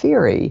understand the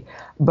theory,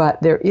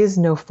 but there is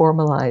no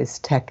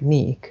formalized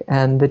technique,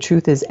 and the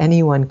truth is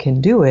anyone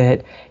can do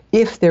it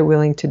if they're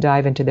willing to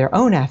dive into their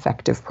own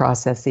affective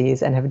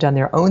processes and have done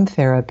their own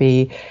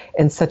therapy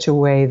in such a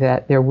way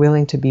that they're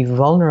willing to be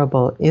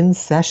vulnerable in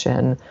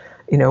session,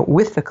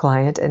 with the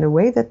client in a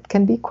way that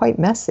can be quite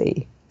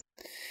messy.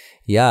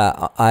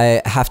 Yeah,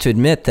 I have to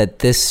admit that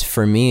this,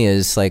 for me,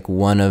 is like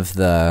one of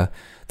the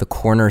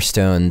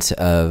cornerstones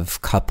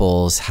of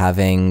couples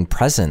having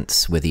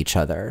presence with each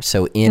other.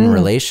 So in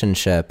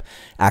relationship,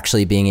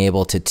 actually being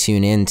able to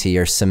tune into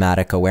your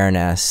somatic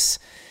awareness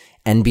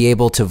and be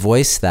able to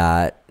voice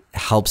that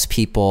helps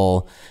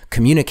people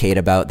communicate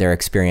about their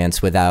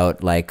experience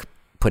without like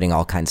putting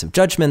all kinds of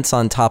judgments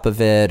on top of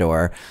it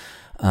or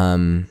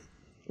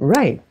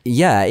right.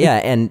 Yeah.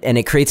 And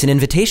it creates an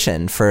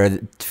invitation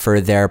for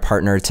their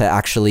partner to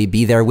actually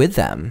be there with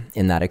them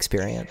in that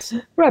experience.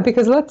 Right,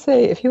 because let's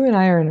say if you and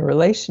I are in a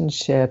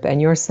relationship and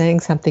you're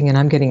saying something and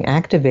I'm getting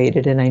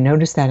activated and I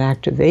notice that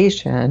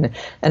activation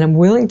and I'm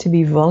willing to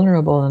be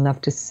vulnerable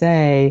enough to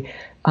say,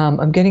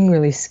 I'm getting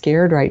really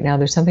scared right now.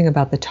 There's something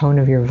about the tone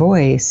of your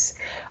voice.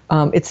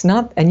 It's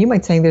not, and you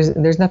might say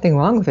there's nothing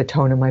wrong with the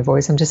tone of my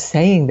voice. I'm just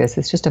saying this.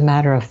 It's just a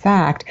matter of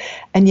fact.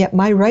 And yet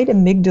my right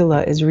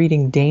amygdala is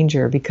reading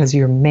danger because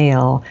you're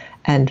male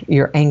and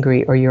you're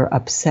angry or you're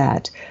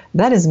upset.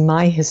 That is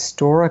my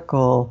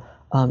historical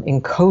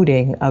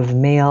encoding of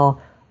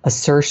male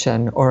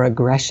assertion or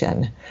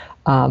aggression.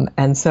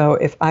 And so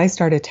if I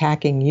start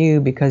attacking you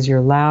because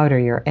you're loud or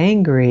you're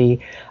angry,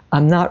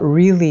 I'm not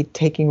really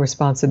taking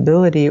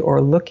responsibility or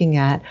looking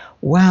at,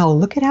 wow,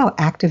 look at how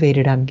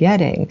activated I'm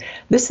getting.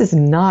 This is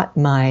not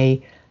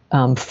my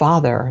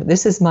father.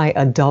 This is my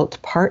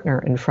adult partner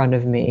in front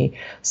of me.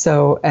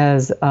 So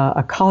as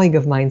a colleague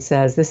of mine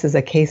says, this is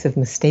a case of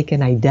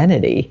mistaken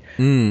identity.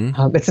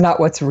 It's not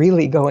what's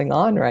really going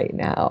on right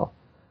now.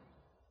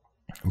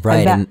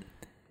 Right.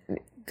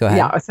 Go ahead.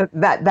 Yeah, so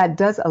that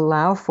does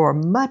allow for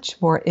much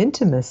more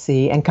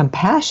intimacy and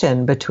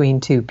compassion between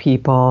two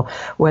people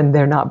when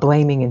they're not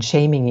blaming and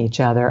shaming each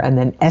other and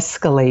then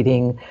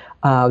escalating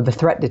the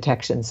threat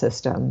detection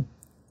system.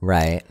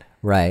 Right.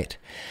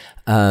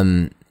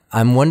 I'm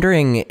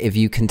wondering if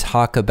you can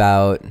talk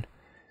about,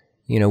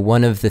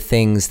 one of the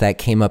things that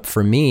came up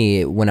for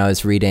me when I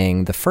was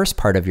reading the first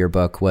part of your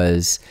book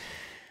was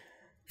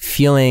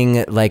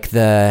feeling like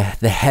the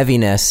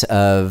heaviness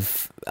of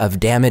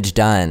damage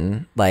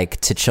done, like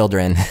to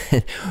children,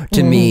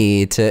 to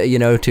me,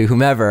 to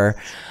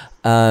whomever.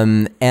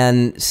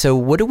 And so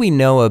what do we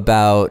know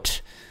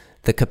about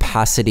the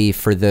capacity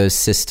for those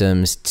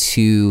systems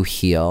to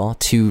heal,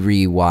 to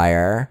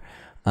rewire,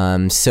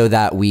 so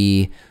that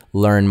we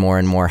learn more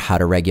and more how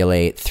to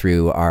regulate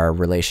through our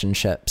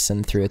relationships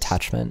and through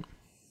attachment?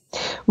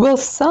 Well,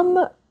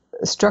 some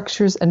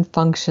structures and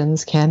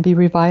functions can be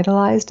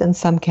revitalized and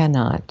some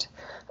cannot.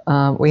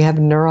 We have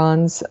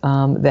neurons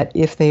that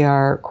if they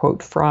are,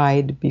 quote,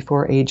 fried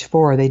before age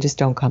 4, they just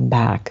don't come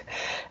back.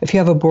 If you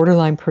have a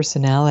borderline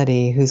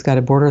personality who's got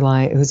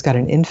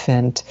an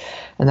infant,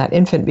 and that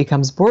infant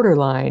becomes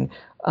borderline,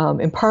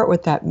 in part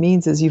what that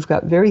means is you've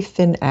got very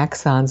thin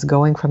axons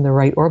going from the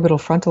right orbital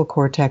frontal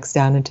cortex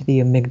down into the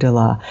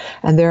amygdala.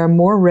 And there are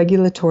more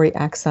regulatory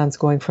axons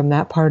going from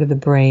that part of the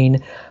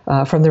brain,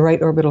 from the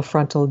right orbital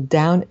frontal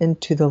down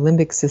into the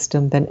limbic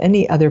system than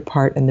any other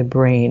part in the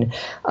brain.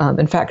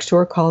 In fact,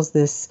 Shore calls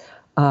this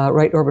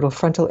right orbital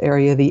frontal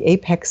area the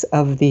apex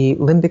of the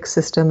limbic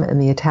system and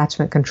the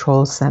attachment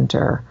control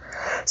center.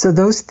 So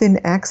those thin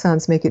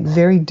axons make it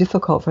very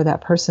difficult for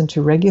that person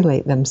to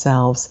regulate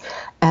themselves,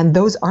 and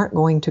those aren't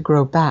going to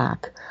grow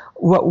back.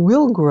 What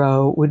will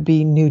grow would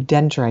be new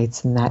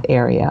dendrites in that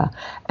area.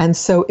 And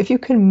so if you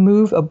can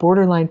move a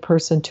borderline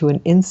person to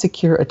an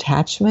insecure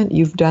attachment,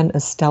 you've done a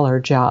stellar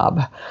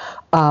job.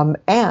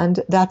 And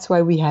that's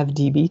why we have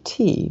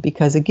DBT,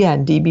 because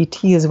again,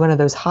 DBT is one of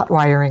those hot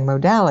wiring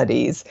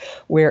modalities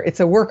where it's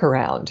a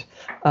workaround,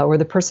 where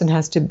the person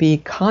has to be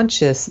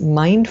conscious,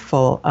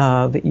 mindful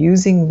of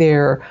using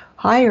their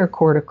higher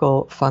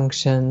cortical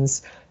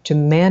functions to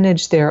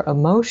manage their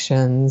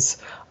emotions.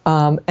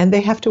 And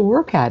they have to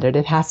work at it.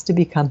 It has to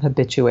become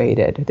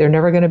habituated. They're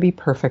never going to be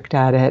perfect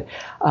at it,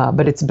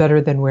 but it's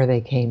better than where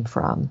they came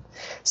from.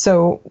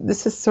 So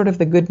this is sort of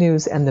the good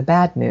news and the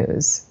bad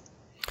news.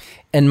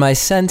 And my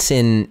sense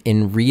in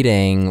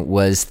reading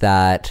was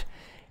that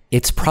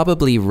it's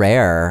probably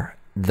rare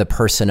the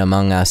person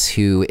among us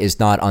who is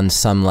not on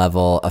some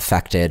level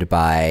affected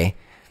by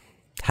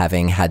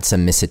having had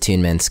some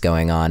misattunements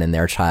going on in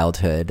their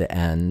childhood,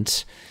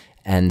 and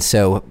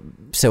so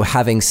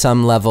having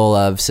some level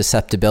of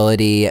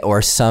susceptibility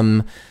or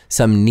some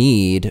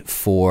need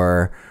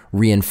for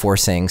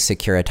reinforcing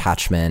secure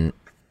attachment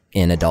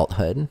in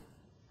adulthood?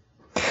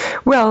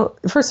 Well,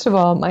 first of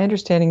all, my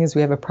understanding is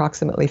we have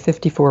approximately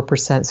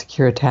 54%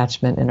 secure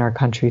attachment in our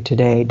country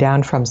today,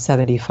 down from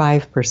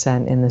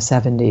 75% in the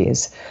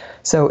 70s.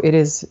 So it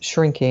is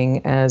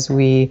shrinking as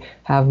we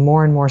have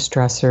more and more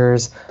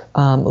stressors,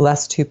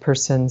 less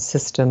two-person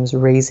systems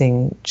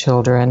raising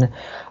children.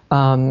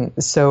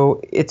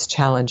 So it's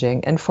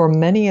challenging. And for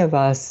many of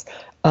us,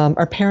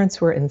 our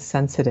parents were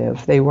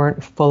insensitive. They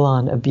weren't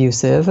full-on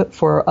abusive.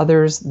 For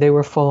others, they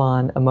were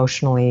full-on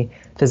emotionally,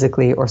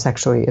 physically, or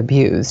sexually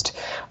abused.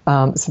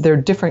 So there are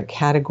different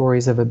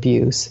categories of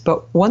abuse.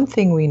 But one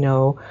thing we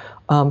know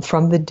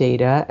from the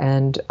data,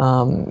 and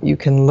you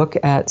can look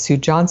at Sue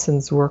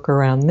Johnson's work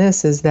around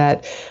this, is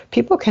that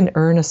people can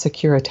earn a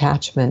secure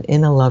attachment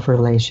in a love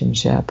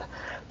relationship.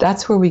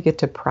 That's where we get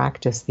to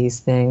practice these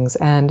things.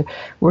 And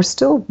we're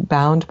still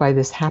bound by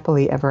this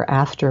happily ever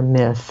after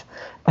myth,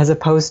 as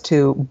opposed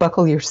to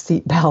buckle your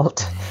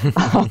seatbelt.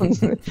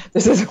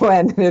 This is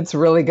when it's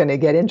really going to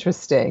get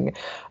interesting.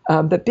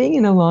 But being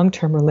in a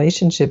long-term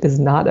relationship is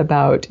not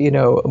about,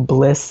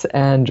 bliss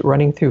and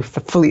running through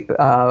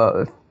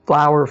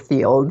flower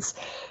fields.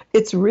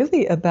 It's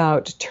really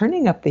about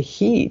turning up the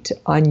heat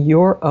on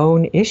your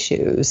own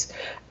issues.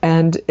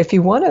 And if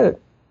you want to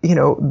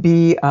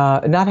be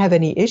not have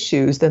any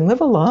issues, then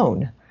live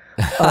alone.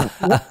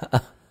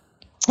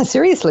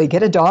 Seriously,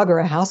 get a dog or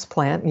a house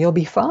plant and you'll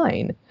be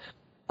fine.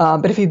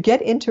 But if you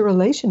get into a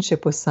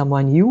relationship with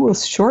someone, you will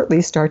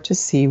shortly start to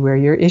see where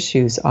your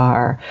issues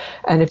are.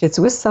 And if it's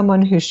with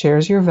someone who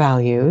shares your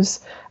values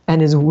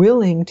and is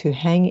willing to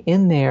hang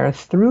in there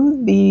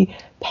through the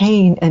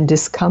pain and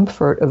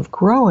discomfort of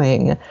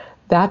growing,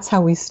 that's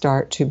how we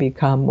start to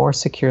become more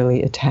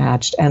securely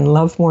attached and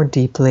love more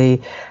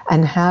deeply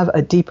and have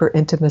a deeper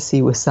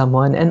intimacy with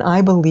someone. And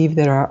I believe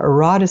that our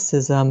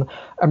eroticism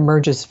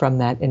emerges from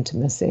that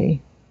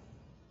intimacy.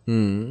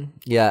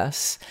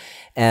 Yes.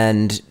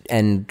 And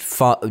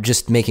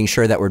just making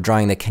sure that we're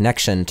drawing the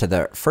connection to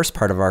the first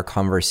part of our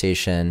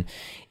conversation,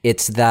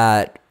 it's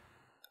that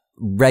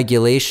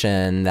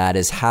regulation that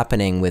is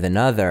happening with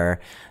another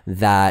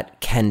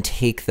that can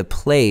take the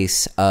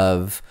place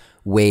of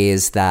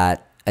ways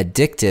that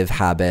addictive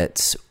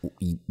habits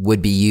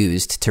would be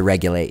used to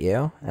regulate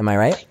you. Am I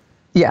right?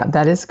 Yeah,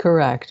 that is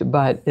correct.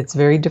 But it's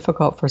very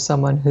difficult for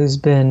someone who's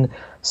been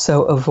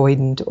so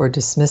avoidant or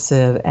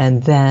dismissive,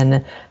 and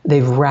then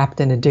they've wrapped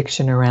an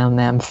addiction around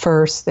them.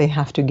 First, they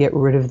have to get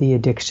rid of the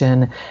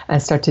addiction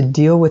and start to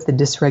deal with the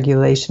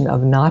dysregulation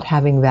of not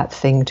having that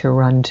thing to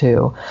run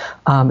to.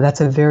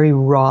 That's a very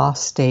raw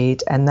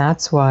state, and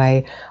that's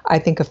why I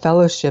think a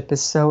fellowship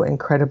is so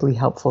incredibly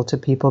helpful to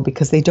people,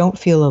 because they don't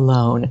feel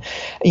alone.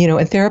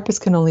 And therapists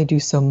can only do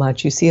so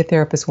much. You see a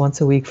therapist once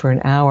a week for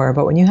an hour,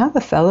 but when you have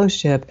a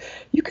fellowship,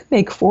 you can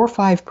make 4 or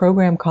 5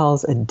 program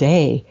calls a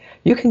day.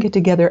 You can get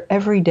together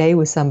every day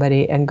with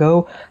somebody and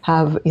go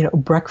have,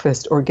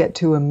 breakfast or get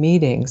to a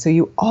meeting. So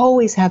you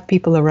always have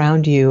people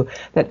around you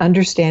that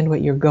understand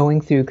what you're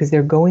going through, because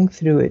they're going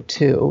through it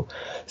too.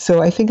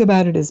 So I think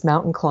about it as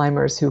mountain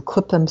climbers who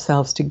clip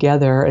themselves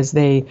together as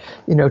they,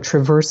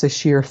 traverse a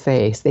sheer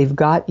face. They've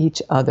got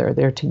each other.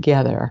 They're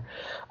together.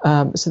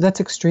 So that's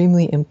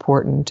extremely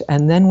important.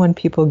 And then when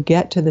people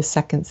get to the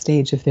second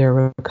stage of their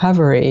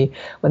recovery,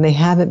 when they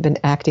haven't been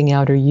acting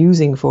out or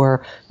using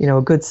for,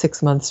 a good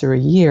 6 months or a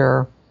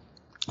year,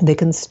 they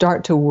can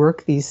start to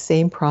work these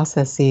same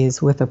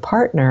processes with a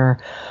partner.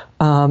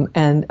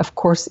 And of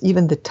course,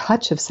 even the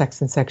touch of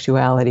sex and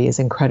sexuality is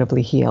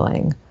incredibly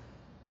healing.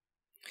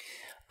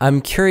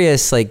 I'm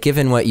curious,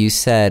 given what you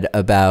said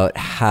about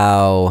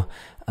how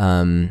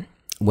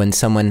when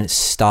someone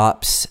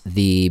stops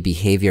the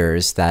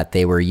behaviors that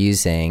they were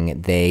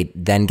using, they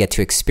then get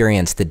to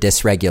experience the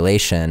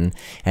dysregulation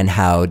and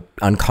how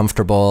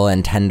uncomfortable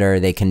and tender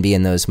they can be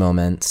in those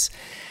moments.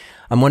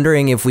 I'm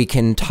wondering if we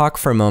can talk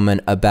for a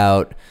moment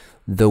about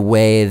the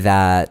way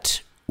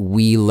that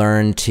we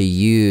learn to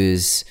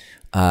use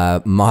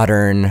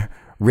modern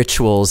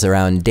rituals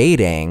around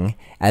dating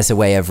as a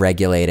way of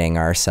regulating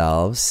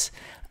ourselves.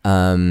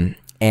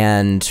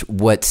 And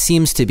what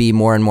seems to be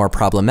more and more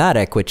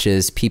problematic, which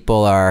is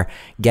people are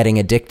getting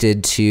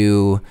addicted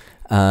to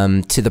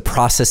the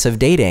process of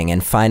dating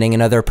and finding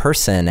another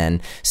person and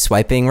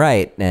swiping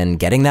right and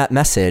getting that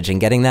message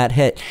and getting that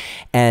hit.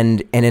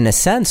 And in a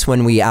sense,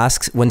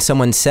 when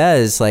someone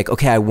says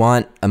okay, I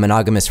want a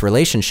monogamous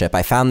relationship,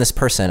 I found this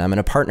person, I'm going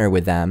to partner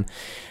with them,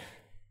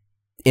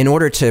 in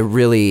order to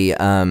really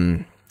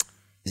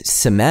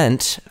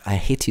cement, I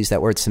hate to use that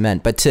word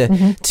cement, but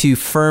to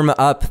firm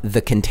up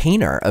the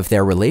container of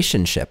their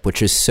relationship,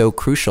 which is so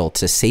crucial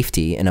to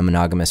safety in a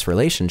monogamous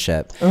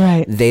relationship.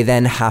 Right. They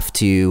then have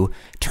to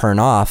turn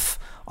off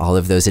all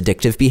of those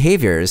addictive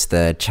behaviors,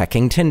 the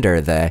checking Tinder,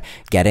 the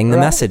getting the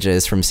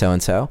messages from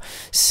so-and-so.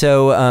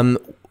 So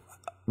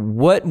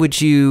what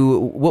would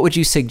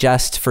you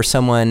suggest for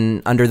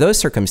someone under those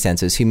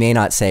circumstances who may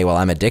not say, well,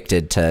 I'm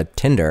addicted to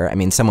Tinder? I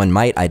mean, someone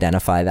might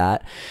identify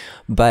that,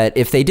 but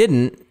if they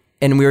didn't,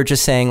 and we were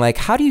just saying, like,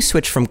 how do you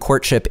switch from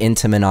courtship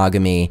into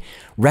monogamy,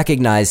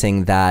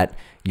 recognizing that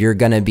you're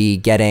going to be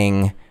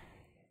getting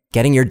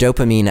your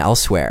dopamine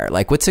elsewhere?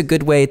 Like, what's a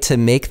good way to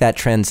make that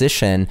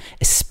transition,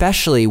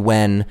 especially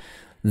when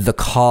the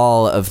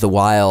call of the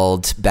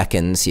wild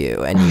beckons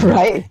you? And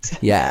right.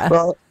 Yeah.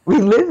 Well, we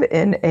live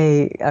in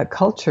a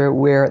culture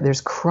where there's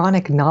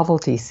chronic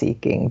novelty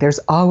seeking. There's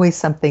always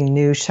something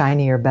new,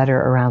 shiny, or better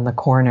around the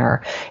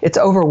corner. It's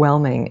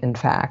overwhelming, in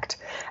fact.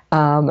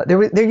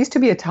 There used to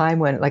be a time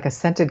when, like, a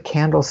scented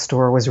candle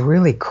store was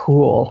really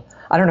cool.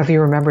 I don't know if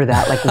you remember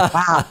that. Like,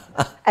 wow.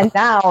 And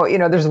now,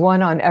 there's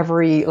one on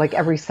every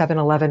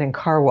 7-Eleven and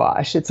car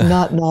wash. It's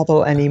not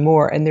novel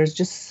anymore. And there's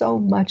just so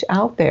much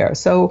out there.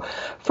 So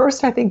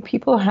first, I think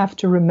people have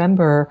to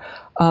remember,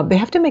 they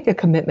have to make a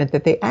commitment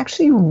that they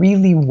actually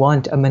really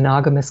want a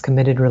monogamous,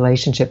 committed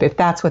relationship, if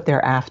that's what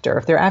they're after.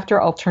 If they're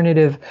after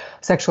alternative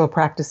sexual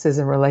practices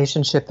and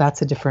relationship,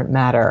 that's a different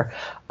matter.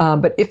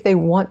 But if they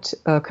want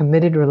a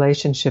committed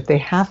relationship, they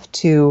have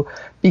to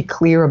be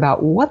clear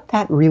about what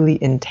that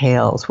really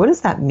entails. What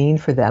does that mean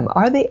for them?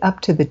 Are they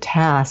up to the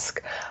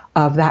task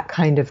of that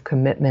kind of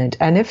commitment?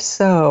 And if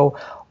so,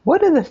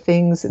 what are the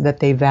things that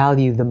they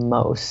value the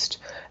most?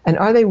 And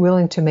are they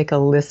willing to make a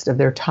list of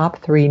their top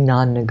 3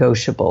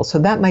 non-negotiables? So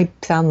that might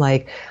sound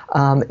like,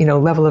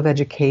 level of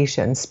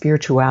education,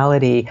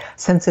 spirituality,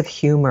 sense of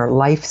humor,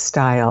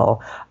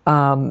 lifestyle,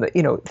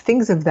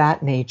 things of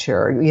that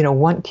nature.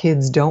 Want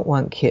kids, don't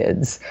want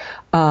kids,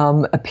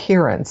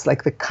 appearance,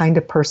 like the kind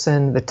of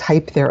person, the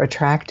type they're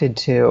attracted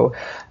to.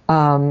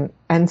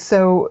 And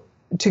so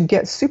to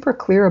get super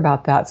clear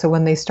about that, so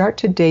when they start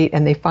to date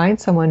and they find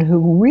someone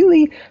who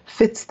really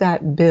fits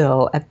that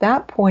bill, at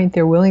that point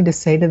they're willing to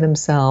say to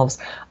themselves,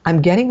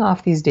 I'm getting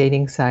off these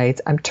dating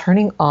sites, I'm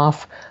turning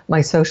off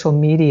my social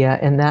media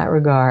in that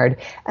regard,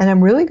 and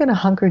I'm really going to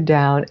hunker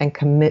down and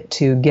commit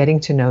to getting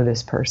to know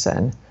this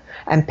person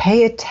and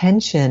pay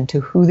attention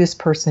to who this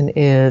person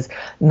is,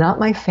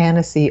 not my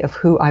fantasy of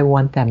who I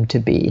want them to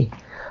be.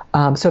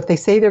 So if they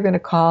say they're going to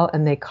call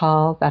and they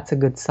call, that's a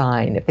good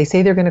sign. If they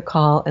say they're going to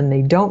call and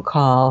they don't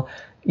call,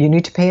 you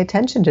need to pay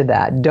attention to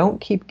that.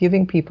 Don't keep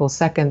giving people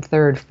second,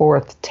 third,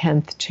 fourth,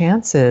 10th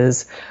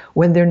chances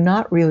when they're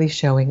not really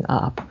showing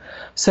up.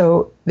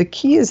 So the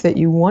key is that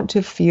you want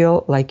to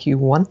feel like you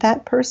want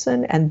that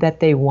person and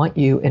that they want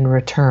you in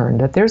return,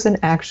 that there's an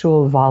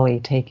actual volley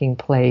taking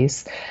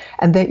place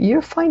and that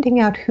you're finding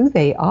out who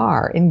they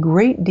are in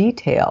great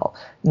detail,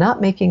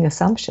 not making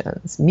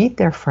assumptions. Meet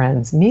their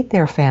friends, meet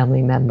their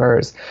family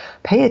members,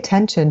 pay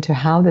attention to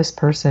how this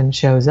person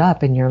shows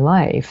up in your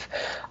life.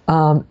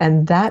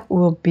 And that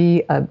will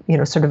be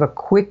sort of a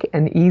quick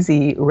and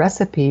easy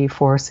recipe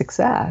for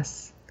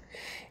success.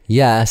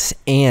 Yes.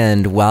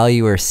 And while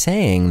you were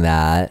saying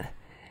that,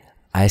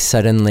 I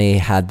suddenly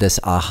had this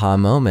aha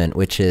moment,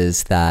 which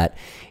is that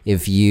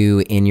if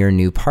you, in your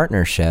new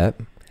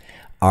partnership,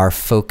 are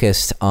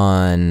focused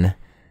on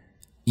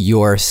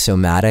your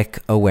somatic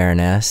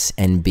awareness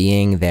and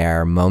being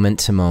there moment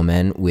to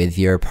moment with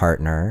your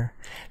partner,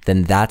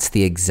 then that's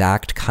the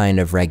exact kind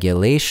of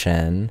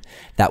regulation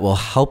that will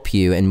help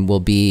you and will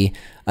be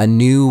a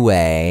new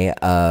way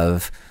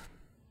of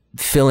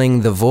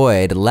filling the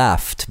void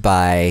left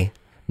by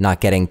not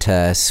getting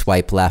to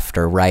swipe left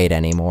or right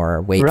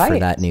anymore, wait for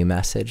that new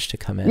message to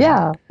come in.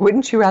 Yeah.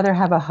 Wouldn't you rather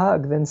have a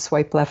hug than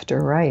swipe left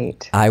or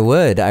right? I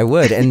would.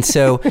 And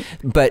so,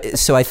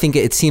 so I think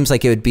it seems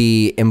like it would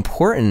be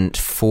important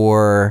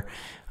for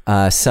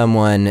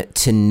someone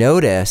to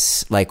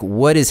notice, like,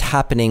 what is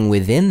happening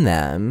within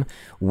them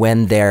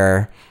when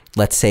they're,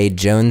 let's say,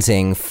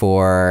 jonesing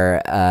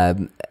for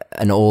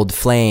an old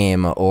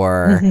flame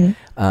or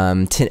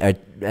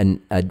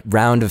a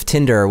round of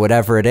Tinder or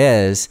whatever it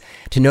is,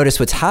 to notice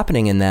what's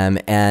happening in them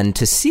and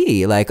to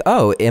see, like,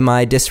 oh, am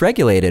I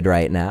dysregulated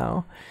right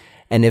now?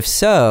 And if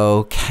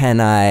so,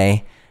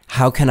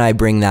 how can I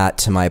bring that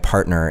to my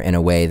partner in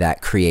a way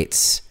that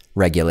creates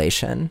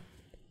regulation?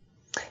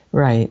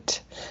 Right.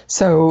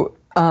 So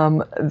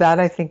that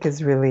I think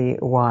is really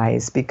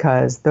wise,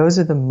 because those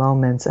are the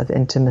moments of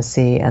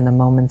intimacy and the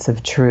moments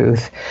of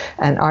truth.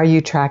 And are you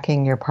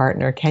tracking your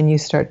partner? Can you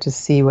start to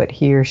see what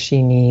he or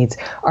she needs?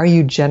 Are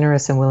you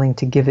generous and willing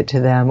to give it to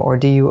them, or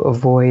do you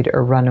avoid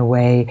or run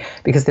away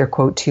because they're,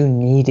 quote, too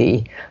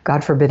needy?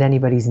 God forbid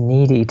anybody's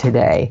needy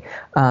today,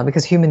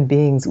 because human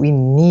beings, we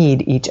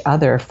need each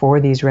other for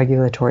these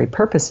regulatory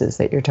purposes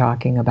that you're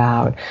talking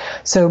about.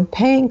 So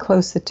paying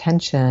close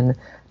attention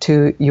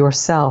to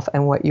yourself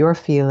and what you're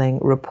feeling,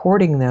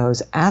 reporting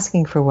those,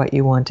 asking for what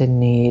you want and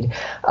need,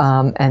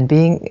 and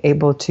being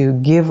able to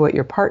give what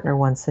your partner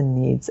wants and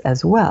needs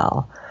as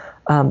well.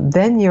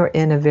 then you're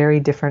in a very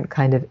different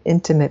kind of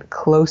intimate,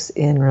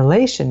 close-in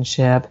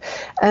relationship.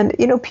 And,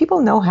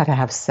 people know how to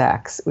have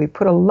sex. We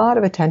put a lot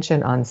of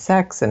attention on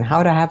sex and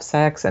how to have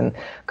sex, and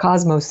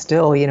Cosmo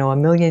still, a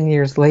million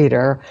years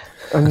later,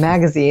 a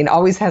magazine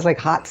always has like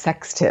hot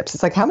sex tips.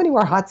 It's like, how many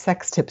more hot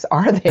sex tips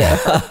are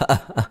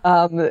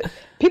there?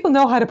 People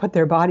know how to put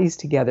their bodies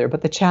together,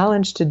 but the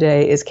challenge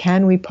today is,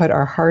 can we put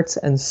our hearts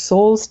and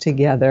souls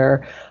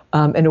together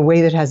in a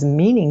way that has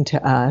meaning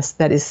to us,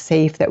 that is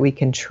safe, that we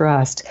can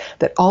trust,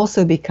 that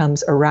also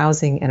becomes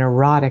arousing and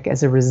erotic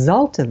as a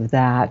result of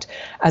that,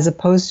 as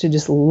opposed to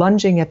just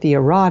lunging at the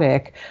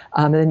erotic,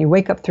 and then you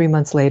wake up 3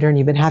 months later and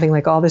you've been having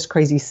like all this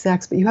crazy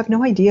sex, but you have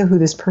no idea who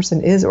this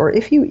person is or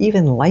if you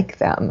even like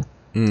them.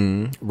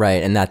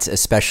 Right. And that's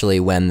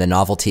especially when the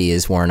novelty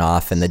is worn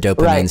off and the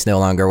dopamine's no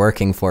longer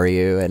working for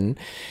you. And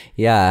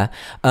yeah.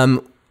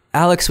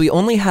 Alex, we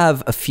only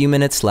have a few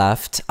minutes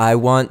left. I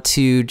want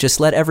to just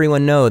let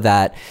everyone know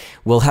that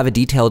we'll have a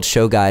detailed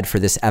show guide for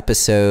this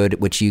episode,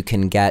 which you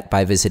can get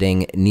by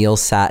visiting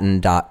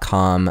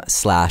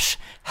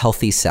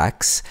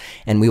neilsattin.com/healthysex.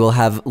 And we will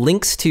have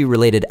links to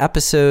related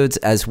episodes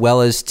as well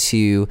as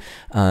to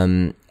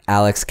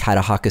Alex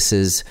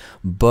Katehakis's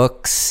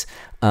books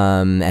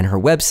and her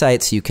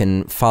website, so you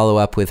can follow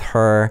up with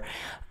her.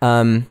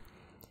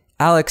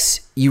 Alex,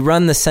 you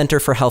run the Center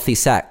for Healthy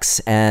Sex,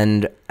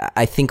 and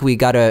I think we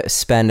got to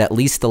spend at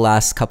least the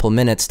last couple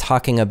minutes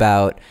talking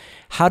about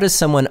how does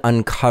someone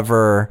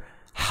uncover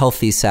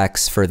healthy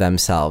sex for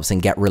themselves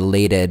and get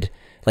related,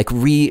 like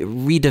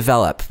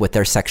redevelop what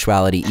their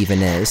sexuality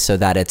even is, so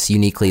that it's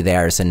uniquely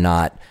theirs and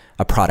not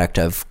a product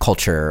of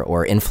culture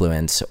or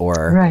influence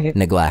or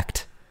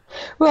neglect.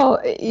 Well,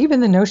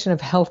 even the notion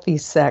of healthy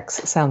sex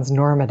sounds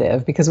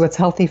normative, because what's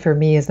healthy for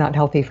me is not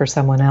healthy for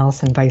someone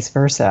else, and vice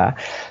versa.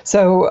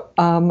 So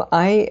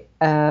I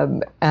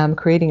am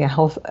creating a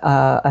health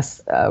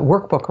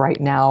workbook right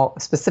now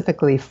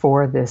specifically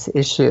for this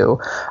issue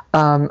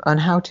on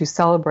how to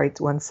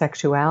celebrate one's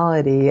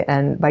sexuality,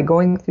 and by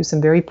going through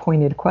some very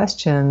pointed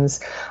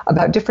questions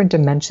about different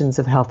dimensions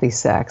of healthy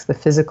sex: the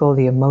physical,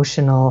 the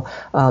emotional,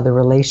 the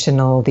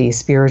relational, the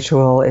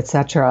spiritual,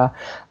 etc.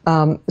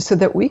 So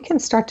that we can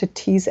start to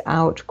tease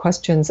out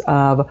questions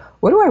of,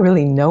 what do I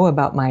really know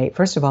about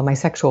first of all, my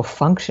sexual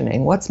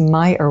functioning? What's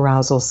my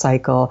arousal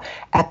cycle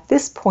at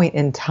this point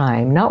in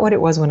time? Not what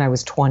it was when I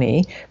was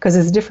 20, because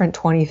it's different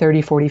 20,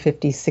 30, 40,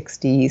 50,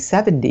 60,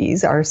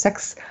 70s. Our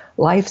sex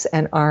lives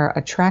and our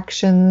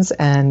attractions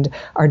and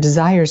our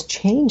desires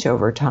change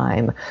over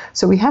time.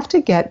 So we have to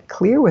get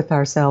clear with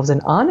ourselves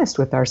and honest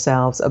with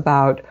ourselves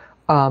about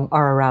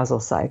our arousal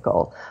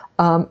cycle.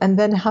 And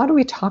then how do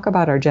we talk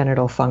about our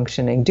genital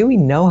functioning? Do we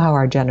know how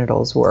our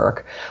genitals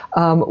work?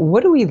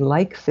 What do we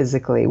like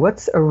physically?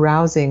 What's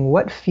arousing?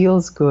 What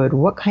feels good?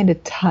 What kind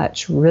of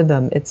touch,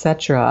 rhythm,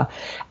 etc.?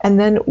 And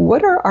then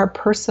what are our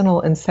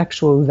personal and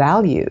sexual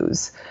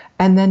values?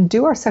 And then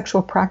do our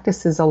sexual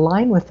practices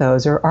align with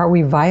those, or are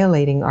we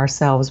violating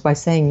ourselves by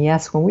saying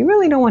yes when we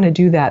really don't want to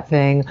do that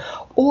thing,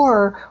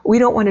 or we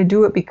don't want to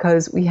do it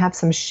because we have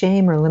some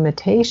shame or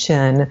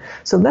limitation?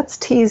 So let's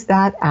tease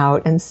that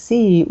out and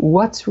see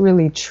what's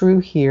really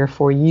true here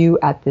for you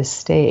at this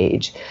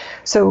stage.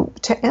 So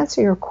to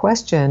answer your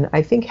question,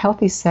 I think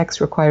healthy sex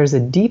requires a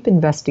deep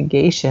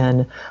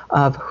investigation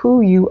of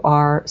who you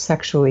are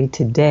sexually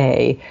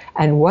today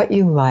and what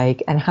you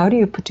like, and how do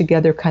you put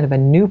together kind of a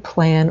new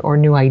plan or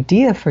new idea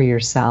for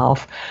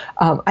yourself.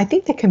 I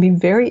think that can be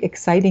very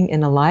exciting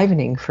and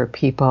enlivening for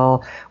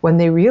people when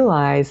they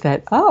realize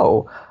that,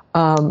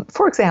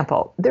 for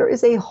example, there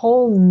is a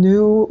whole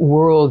new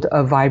world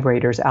of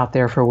vibrators out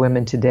there for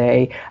women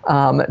today.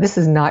 This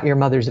is not your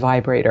mother's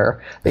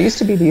vibrator. There used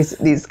to be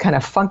these kind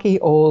of funky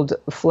old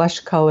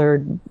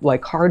flesh-colored,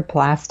 like hard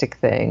plastic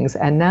things.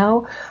 And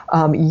now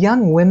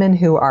young women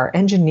who are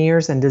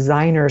engineers and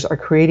designers are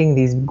creating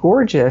these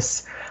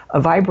gorgeous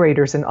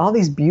vibrators in all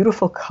these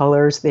beautiful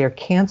colors. They are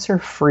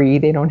cancer-free.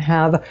 They don't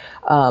have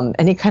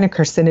any kind of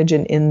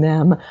carcinogen in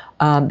them.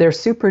 They're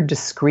super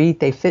discreet.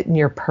 They fit in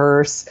your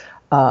purse.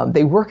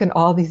 They work in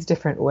all these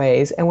different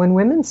ways. And when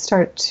women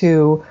start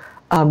to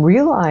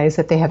realize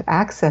that they have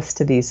access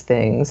to these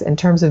things in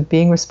terms of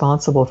being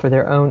responsible for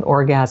their own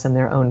orgasm,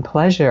 their own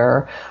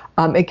pleasure,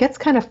 it gets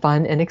kind of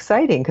fun and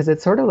exciting, because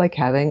it's sort of like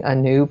having a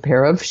new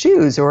pair of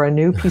shoes or a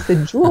new piece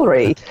of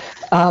jewelry.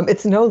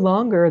 It's no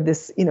longer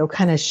this,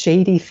 kind of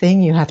shady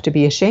thing you have to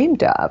be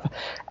ashamed of.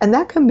 And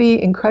that can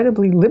be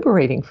incredibly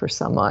liberating for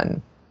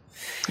someone.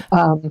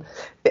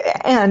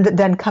 And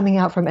then coming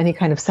out from any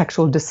kind of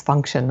sexual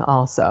dysfunction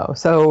also.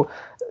 So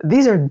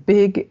these are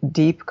big,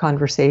 deep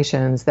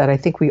conversations that I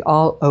think we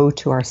all owe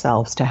to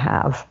ourselves to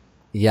have.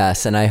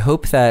 Yes, and I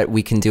hope that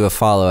we can do a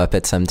follow-up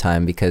at some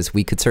time, because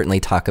we could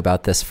certainly talk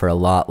about this for a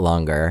lot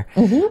longer.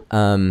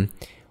 Mm-hmm.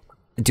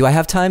 Do I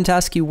have time to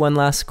ask you one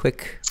last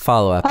quick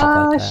follow-up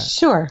about that?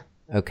 Sure.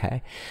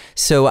 Okay.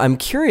 So I'm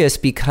curious,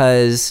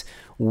 because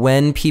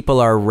when people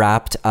are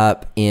wrapped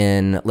up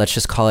in, let's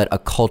just call it a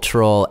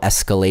cultural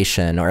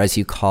escalation, or as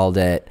you called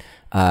it,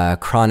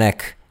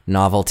 chronic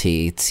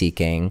novelty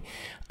seeking,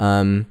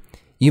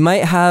 you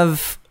might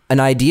have an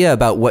idea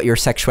about what your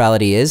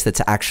sexuality is that's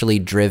actually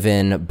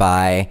driven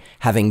by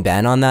having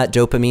been on that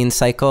dopamine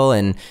cycle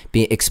and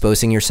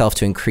exposing yourself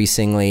to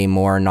increasingly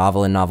more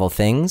novel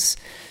things.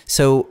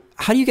 So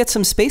how do you get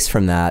some space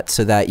from that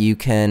so that you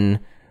can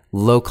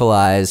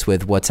localize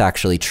with what's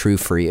actually true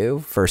for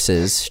you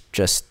versus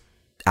just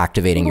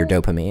activating your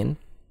dopamine?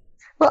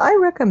 Well, I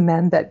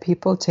recommend that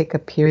people take a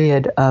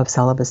period of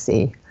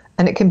celibacy.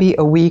 And it can be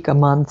a week, a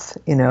month,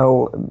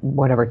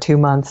 2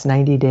 months,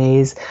 90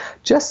 days,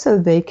 just so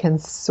they can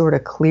sort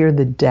of clear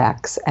the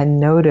decks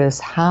and notice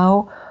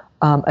how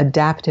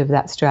adaptive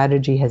that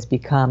strategy has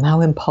become,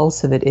 how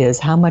impulsive it is,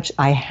 how much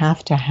I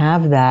have to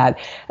have that,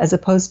 as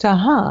opposed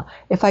to,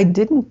 if I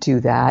didn't do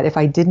that, if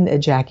I didn't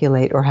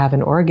ejaculate or have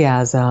an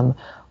orgasm,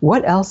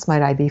 what else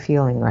might I be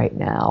feeling right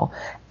now?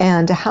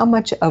 And how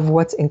much of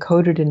what's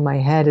encoded in my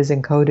head is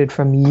encoded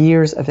from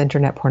years of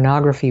internet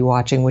pornography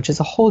watching, which is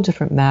a whole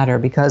different matter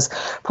because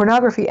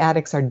pornography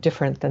addicts are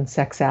different than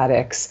sex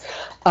addicts.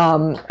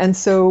 And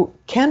so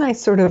can I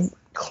sort of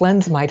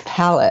cleanse my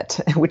palate,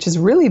 which is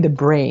really the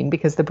brain,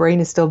 because the brain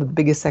is still the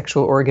biggest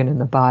sexual organ in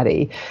the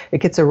body. It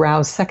gets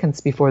aroused seconds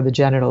before the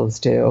genitals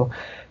do.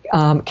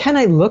 Can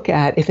I look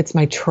at if it's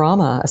my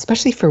trauma,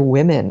 especially for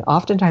women?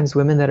 Oftentimes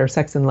women that are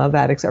sex and love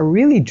addicts are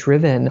really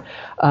driven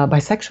by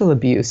sexual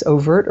abuse,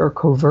 overt or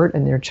covert,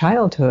 in their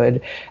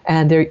childhood,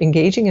 and they're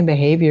engaging in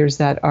behaviors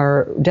that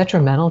are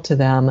detrimental to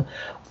them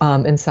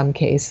in some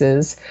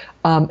cases.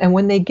 And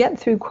when they get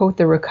through, quote,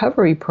 the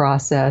recovery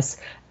process,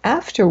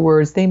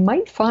 afterwards, they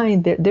might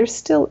find that they're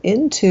still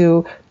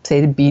into, say,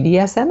 the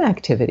BDSM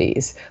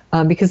activities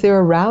because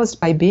they're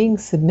aroused by being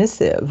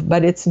submissive,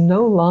 but it's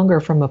no longer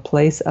from a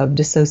place of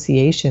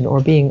dissociation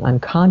or being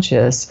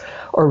unconscious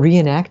or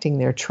reenacting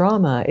their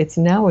trauma. It's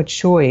now a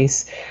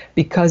choice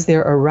because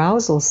their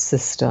arousal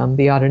system,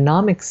 the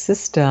autonomic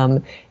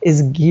system,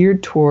 is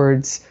geared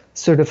towards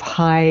sort of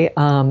high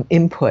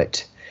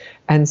input.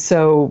 And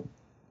so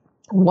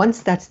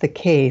once that's the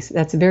case,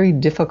 that's very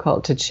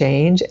difficult to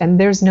change, and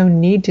there's no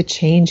need to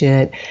change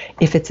it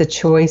if it's a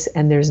choice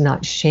and there's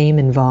not shame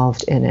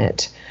involved in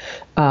it.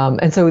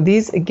 And so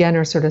these, again,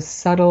 are sort of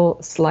subtle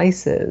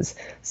slices.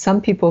 Some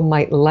people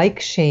might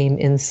like shame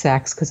in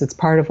sex because it's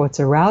part of what's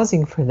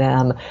arousing for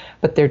them,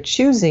 but they're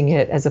choosing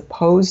it as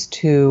opposed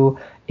to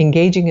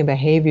engaging in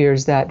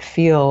behaviors that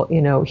feel,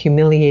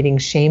 humiliating,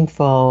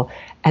 shameful,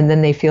 and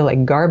then they feel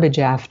like garbage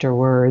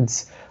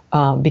afterwards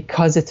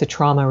because it's a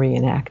trauma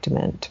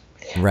reenactment.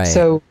 Right.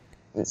 So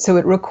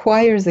it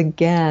requires,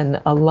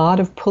 again, a lot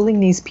of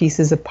pulling these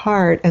pieces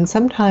apart, and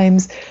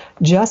sometimes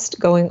just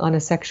going on a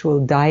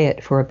sexual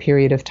diet for a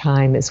period of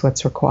time is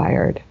what's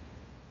required.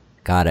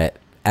 Got it.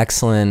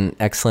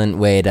 Excellent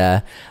way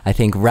to, I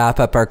think, wrap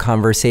up our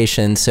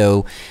conversation.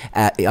 So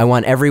I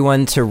want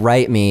everyone to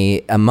write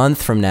me a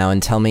month from now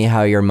and tell me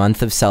how your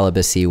month of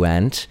celibacy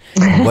went,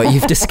 what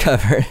you've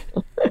discovered.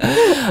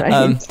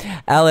 Right.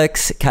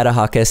 Alex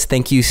Katehakis,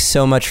 thank you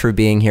so much for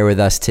being here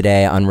with us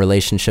today on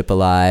Relationship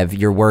Alive.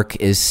 Your work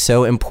is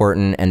so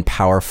important and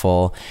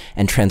powerful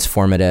and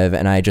transformative,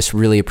 and I just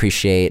really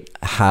appreciate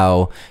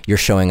how you're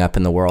showing up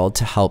in the world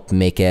to help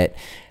make it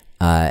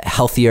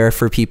healthier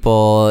for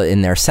people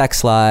in their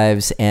sex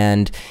lives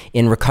and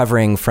in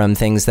recovering from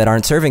things that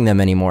aren't serving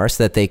them anymore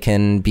so that they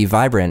can be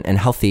vibrant and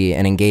healthy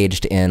and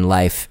engaged in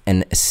life,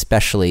 and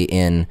especially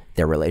in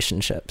their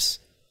relationships.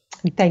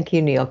 Thank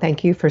you, Neil.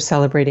 Thank you for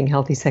celebrating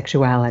healthy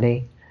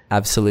sexuality.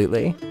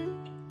 Absolutely.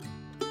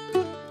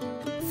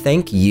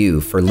 Thank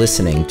you for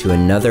listening to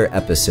another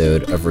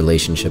episode of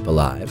Relationship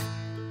Alive.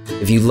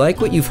 If you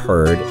like what you've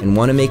heard and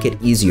want to make it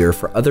easier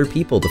for other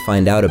people to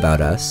find out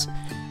about us,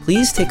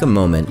 please take a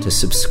moment to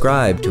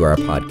subscribe to our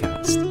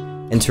podcast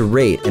and to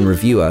rate and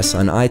review us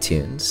on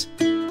iTunes.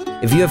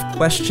 If you have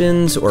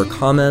questions or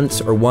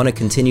comments or want to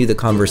continue the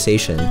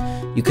conversation,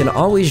 you can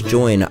always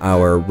join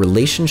our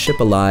Relationship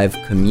Alive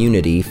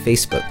community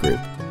Facebook group.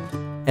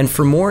 And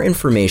for more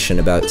information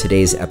about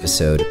today's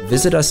episode,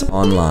 visit us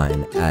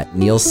online at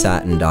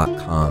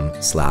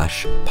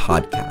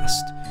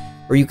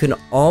neilsattin.com/podcast. Or you can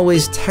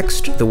always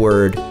text the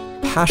word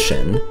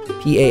PASSION,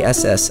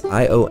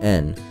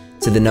 PASSION,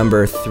 to the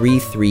number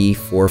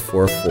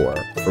 33444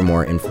 for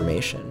more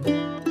information.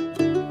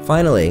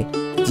 Finally,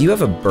 do you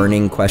have a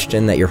burning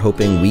question that you're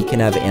hoping we can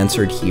have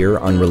answered here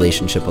on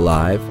Relationship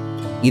Alive,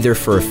 either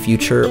for a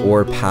future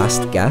or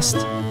past guest?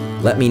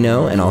 Let me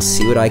know and I'll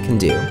see what I can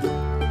do.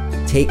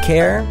 Take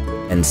care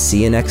and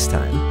see you next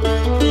time.